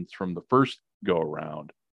lessons from the first go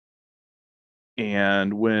around.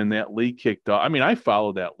 And when that league kicked off, I mean, I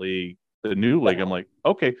followed that league, the new league. I'm like,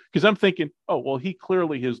 okay, because I'm thinking, oh, well, he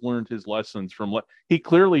clearly has learned his lessons he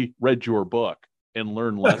clearly read your book and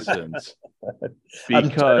learned lessons.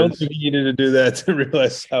 Because I don't think he needed to do that to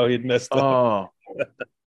realize how he'd messed up.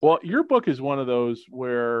 Well, your book is one of those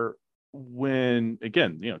where, when,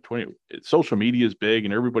 again, social media is big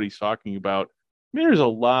and everybody's talking about, I mean,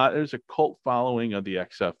 there's a cult following of the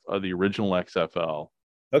original XFL.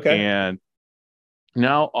 Okay. And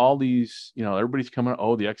now all these, everybody's coming,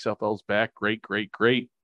 oh, the XFL's back. Great, great, great.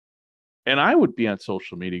 And I would be on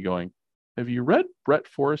social media going, have you read Brett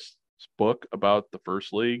Forrest's book about the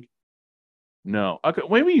first league? No. Okay,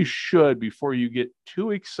 maybe you should before you get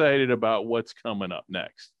too excited about what's coming up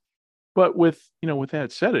next. But with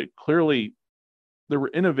that said, clearly there were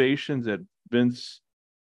innovations that Vince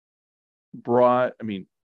brought. I mean,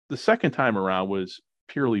 the second time around was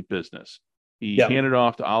purely business. He Yeah. handed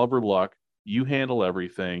off to Oliver Luck. You handle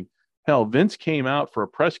everything. Hell, Vince came out for a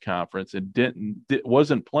press conference and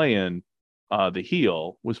wasn't playing the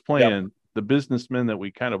heel, was playing the businessman that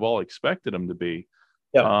we kind of all expected him to be.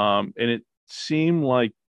 And it seemed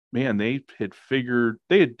like, man, they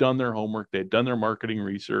had done their homework, they had done their marketing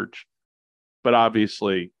research, but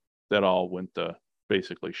obviously that all went to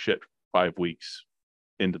basically shit 5 weeks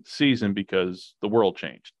into the season because the world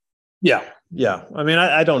changed. Yeah. I mean,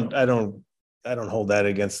 I don't hold that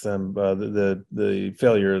against them. The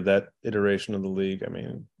failure of that iteration of the league. I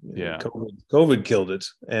mean, COVID killed it,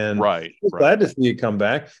 and right. Glad to see it come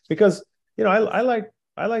back because I like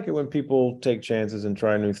it when people take chances and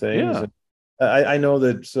try new things. Yeah. I know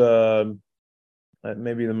that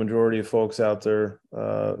maybe the majority of folks out there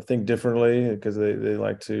think differently because they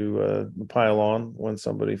like to pile on when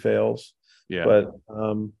somebody fails. Yeah. But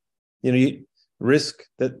you risk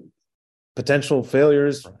that potential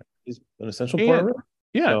failures is an essential part of it.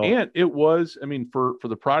 Yeah, so, and it was, I mean, for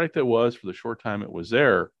the product that was, for the short time it was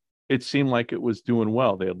there, it seemed like it was doing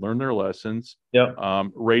well. They had learned their lessons. Yeah.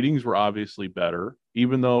 Ratings were obviously better,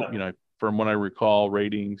 even though, from what I recall,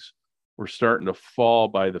 ratings were starting to fall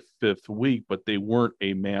by the 5th week, but they weren't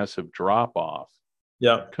a massive drop off.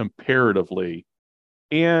 Yeah. Comparatively.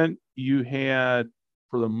 And you had,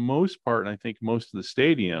 for the most part, and I think most of the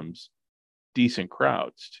stadiums, decent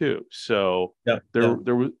crowds too. So there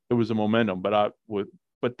was a momentum, but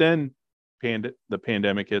then the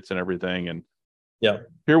pandemic hits and everything, and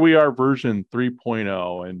here we are, version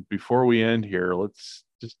 3.0. And before we end here, let's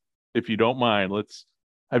just, if you don't mind,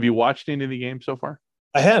 have you watched any of the games so far?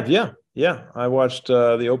 I have, yeah. I watched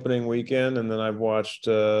the opening weekend, and then I've watched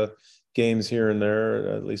games here and there,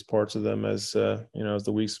 at least parts of them as as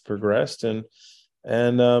the weeks progressed. And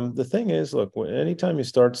the thing is, look, anytime you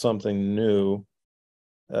start something new,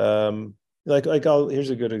 here's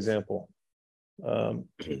a good example.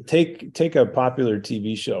 Take a popular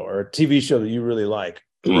TV show or a TV show that you really like.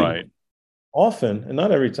 Right. Often, and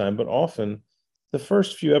not every time, but often, the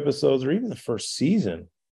first few episodes or even the first season,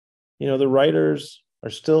 the writers are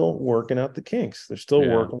still working out the kinks. They're still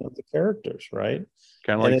working out the characters, right?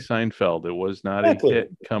 Kind of like Seinfeld. It was not a hit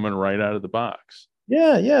coming right out of the box.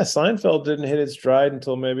 Yeah. Seinfeld didn't hit its stride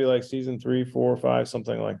until maybe like season 3, 4, 5,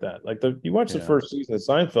 something like that. Like you watch the first season of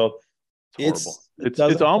Seinfeld, it's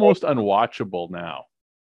horrible. It's almost unwatchable now.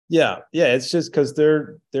 Yeah. It's just because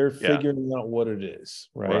they're figuring out what it is,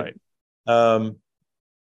 right?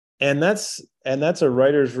 And that's a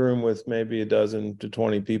writer's room with maybe 12 to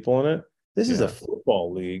 20 people in it. This is a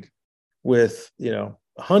football league with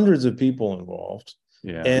hundreds of people involved.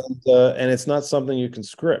 Yeah. And it's not something you can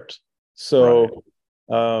script. So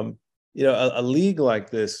a league like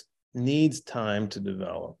this needs time to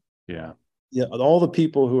develop. Yeah. All the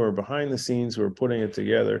people who are behind the scenes who are putting it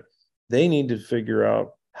together, they need to figure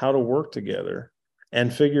out how to work together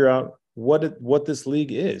and figure out what this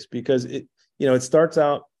league is, because it starts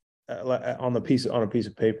out on a piece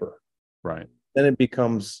of paper. Right. Then it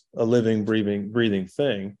becomes a living, breathing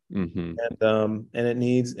thing. Mm-hmm. And it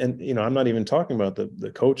needs, I'm not even talking about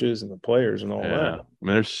the coaches and the players and all that. I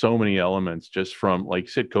mean, there's so many elements just from, like you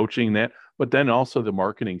said, coaching that, but then also the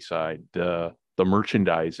marketing side, the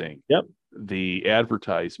merchandising, the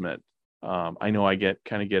advertisement. I know I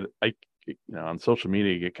on social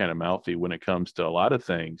media, get kind of mouthy when it comes to a lot of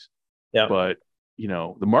things. Yeah. But,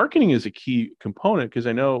 the marketing is a key component, because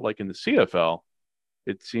I know, like in the CFL,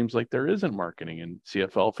 it seems like there isn't marketing, and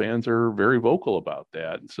CFL fans are very vocal about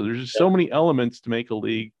that. And so there's just so many elements to make a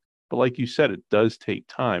league. But like you said, it does take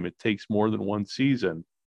time. It takes more than one season.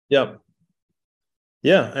 Yep.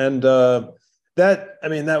 Yeah. And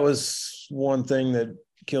that was one thing that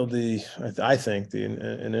killed I think the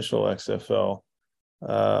initial XFL.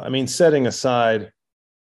 Setting aside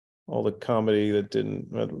all the comedy that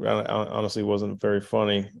honestly wasn't very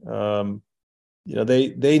funny.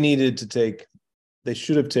 They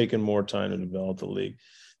should have taken more time to develop the league.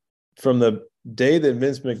 From the day that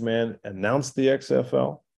Vince McMahon announced the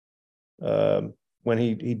XFL, when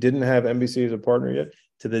he didn't have NBC as a partner yet,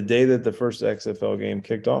 to the day that the first XFL game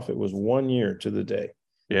kicked off, it was 1 year to the day.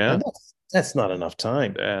 Yeah. And that's not enough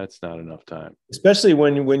time. That's not enough time. Especially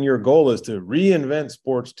when your goal is to reinvent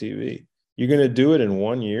sports TV. You're going to do it in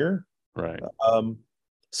 1 year. Right.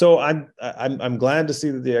 So I'm glad to see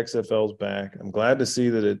that the XFL is back. I'm glad to see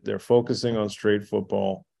that they're focusing on straight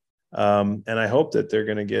football, and I hope that they're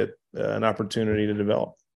going to get an opportunity to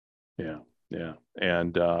develop. Yeah,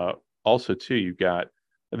 and also too, you've got,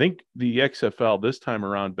 I think the XFL this time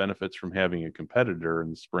around benefits from having a competitor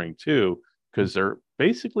in the spring too, because they're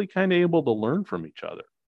basically kind of able to learn from each other.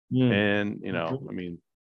 And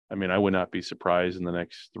I mean, I would not be surprised in the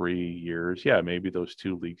next 3 years. Yeah, maybe those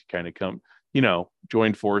two leagues kind of come,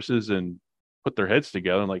 join forces and put their heads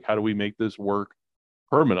together and like, how do we make this work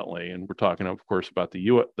permanently? And we're talking, of course, about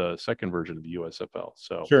the second version of the USFL.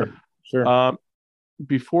 So Sure.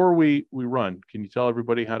 Before we run, can you tell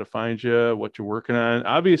everybody how to find you, what you're working on?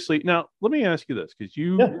 Obviously, now let me ask you this, because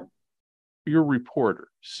you're a reporter,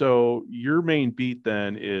 so your main beat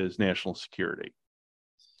then is national security.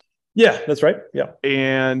 Yeah, that's right. Yeah.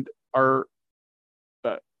 And are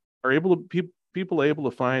people able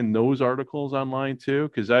to find those articles online too?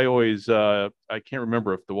 Because I always I can't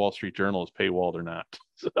remember if the Wall Street Journal is paywalled or not.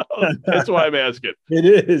 So that's why I'm asking. It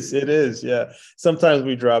is. Yeah. Sometimes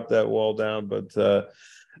we drop that wall down, but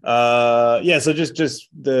yeah. So just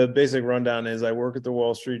the basic rundown is I work at the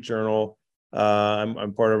Wall Street Journal.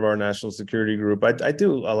 I'm part of our national security group. I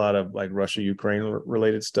do a lot of like Russia, Ukraine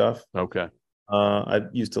related stuff. Okay. I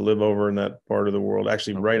used to live over in that part of the world,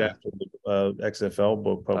 actually, right after the XFL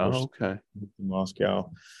book published in Moscow,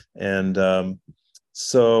 and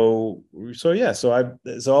so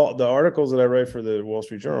all the articles that I write for the Wall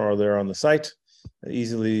Street Journal are there on the site,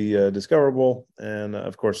 easily discoverable, and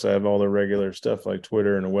of course I have all the regular stuff like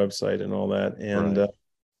Twitter and a website and all that, and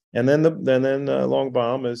then Long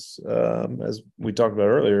Bomb is as we talked about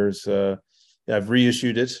earlier is I've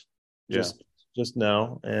reissued it just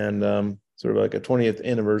now, and sort of like a 20th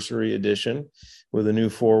anniversary edition with a new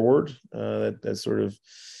foreword that sort of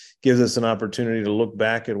gives us an opportunity to look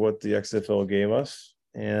back at what the XFL gave us,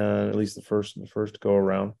 and at least the first go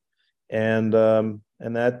around, and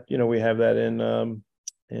that we have that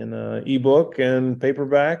in ebook and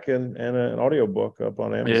paperback and an audio book up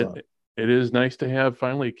on Amazon. It is nice to have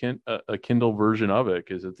finally a Kindle version of it,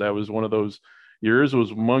 because that was one of those. Yours was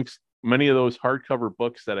amongst many of those hardcover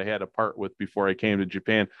books that I had to part with before I came to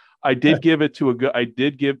Japan. I did give it to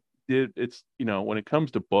it's, when it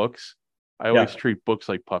comes to books, I always treat books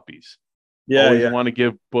like puppies. Always want to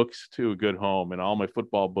give books to a good home. And all my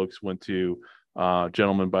football books went to a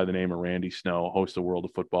gentleman by the name of Randy Snow, host of World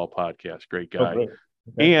of Football podcast. Great guy. Okay.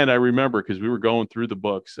 And I remember, because we were going through the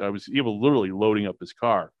books, I was literally loading up his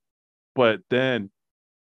car. But then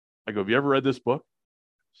I go, have you ever read this book?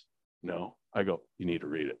 No. I go, you need to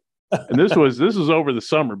read it. And this was over the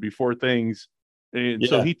summer before things. And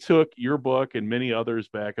so he took your book and many others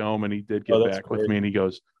back home, and he did get back with me, and he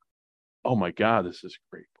goes, oh my God, this is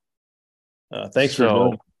great. Thanks for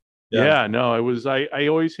doing it. No, it was, I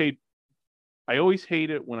always hate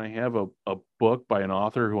it when I have a book by an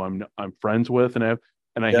author who I'm friends with and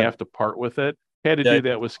I have to part with it. Had to do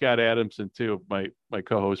that with Scott Adamson too, my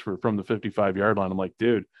co-host from the 55-yard line. I'm like,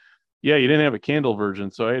 dude, you didn't have a Kindle version,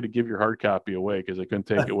 so I had to give your hard copy away because I couldn't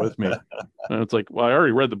take it with me. And it's like, well, I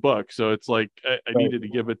already read the book, so it's like I needed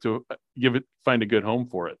to find a good home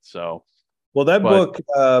for it. So, well, book,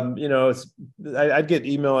 I'd get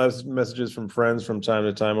email messages from friends from time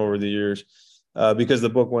to time over the years because the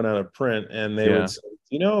book went out of print, and they would say,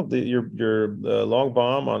 your Long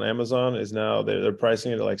Bomb on Amazon is now they're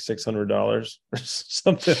pricing it at like $600 or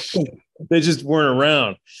something. They just weren't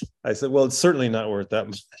around. I said, well, it's certainly not worth that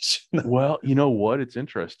much. Well, you know what? It's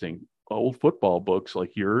interesting. Old football books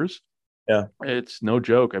like yours. Yeah. It's no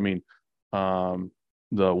joke. I mean, the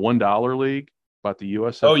 $1 league about the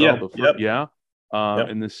USFL. Oh, yeah.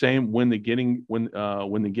 And the same when the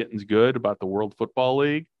getting's good about the World Football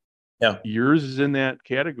League. Yeah. Yours is in that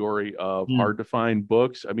category of hard to find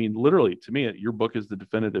books. I mean, literally, to me, your book is the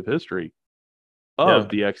definitive history of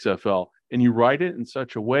the XFL. And you write it in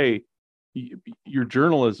such a way, your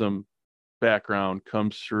journalism background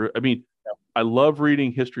comes through. I mean, I love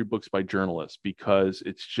reading history books by journalists because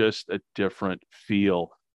it's just a different feel.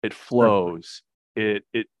 It flows. It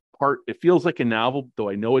feels like a novel, though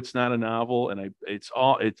I know it's not a novel. And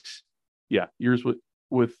yours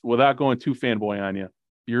without going too fanboy on you.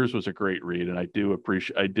 Yours was a great read, and I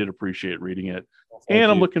did appreciate reading it. And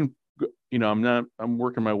I'm looking, I'm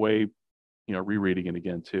working my way, rereading it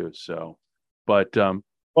again too. So, but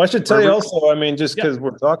I should tell you also, I mean, just because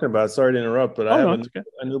we're talking about it, sorry to interrupt, but I have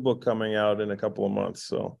a new book coming out in a couple of months.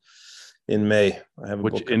 So in May, I have a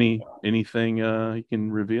book. Anything you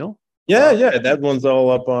can reveal? Yeah. That one's all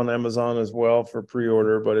up on Amazon as well for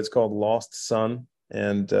pre-order, but it's called Lost Son.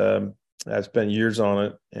 And I've spent years on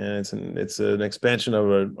it, and it's an expansion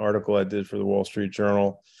of an article I did for the Wall Street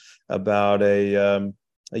Journal about a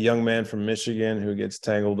young man from Michigan who gets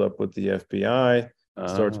tangled up with the FBI,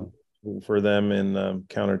 starts for them in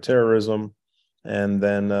counterterrorism, and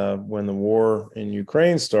then when the war in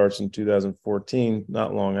Ukraine starts in 2014,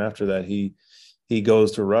 not long after that, he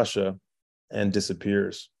goes to Russia and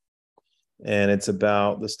disappears. And it's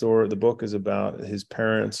about the book is about his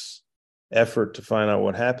parents effort to find out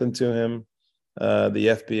what happened to him,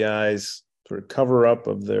 the FBI's sort of cover up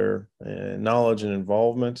of their knowledge and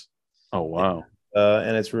involvement. Oh, wow.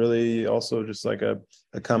 And it's really also just like a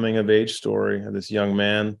coming of age story of this young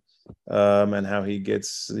man, and how he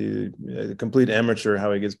gets the complete amateur,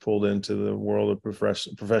 how he gets pulled into the world of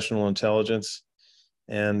professional intelligence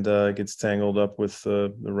and gets tangled up with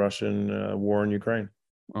the Russian war in Ukraine.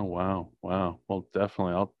 Oh, wow. Well,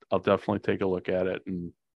 definitely. I'll definitely take a look at it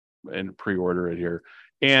and pre-order it here.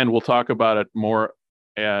 And we'll talk about it more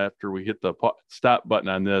after we hit the stop button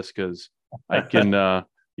on this, because I can,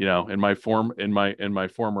 in my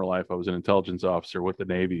former life, I was an intelligence officer with the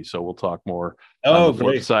Navy. So we'll talk more on the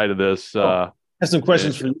flip side of this. I have some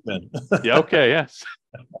questions for you, man. Yeah. Okay. Yes.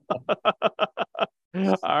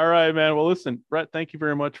 All right, man. Well, listen, Brett, thank you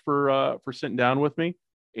very much for sitting down with me.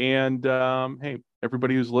 And hey,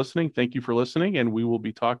 everybody who's listening, thank you for listening. And we will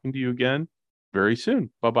be talking to you again very soon.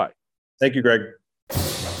 Bye-bye. Thank you, Greg.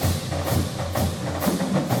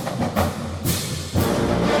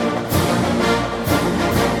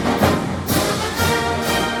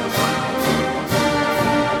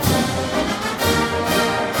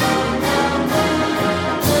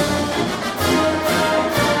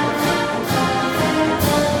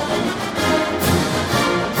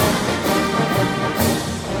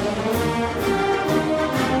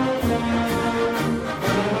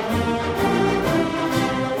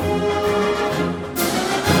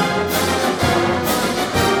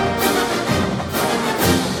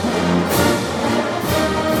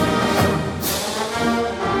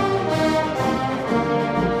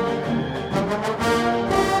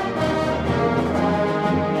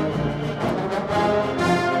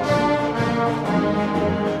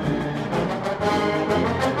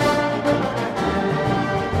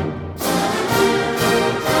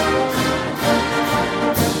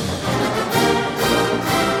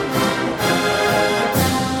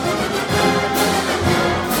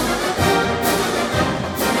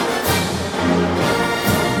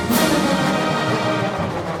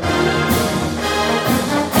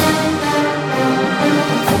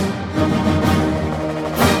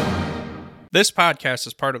 This podcast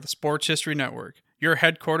is part of the Sports History Network, your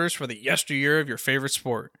headquarters for the yesteryear of your favorite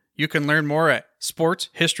sport. You can learn more at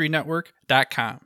sportshistorynetwork.com.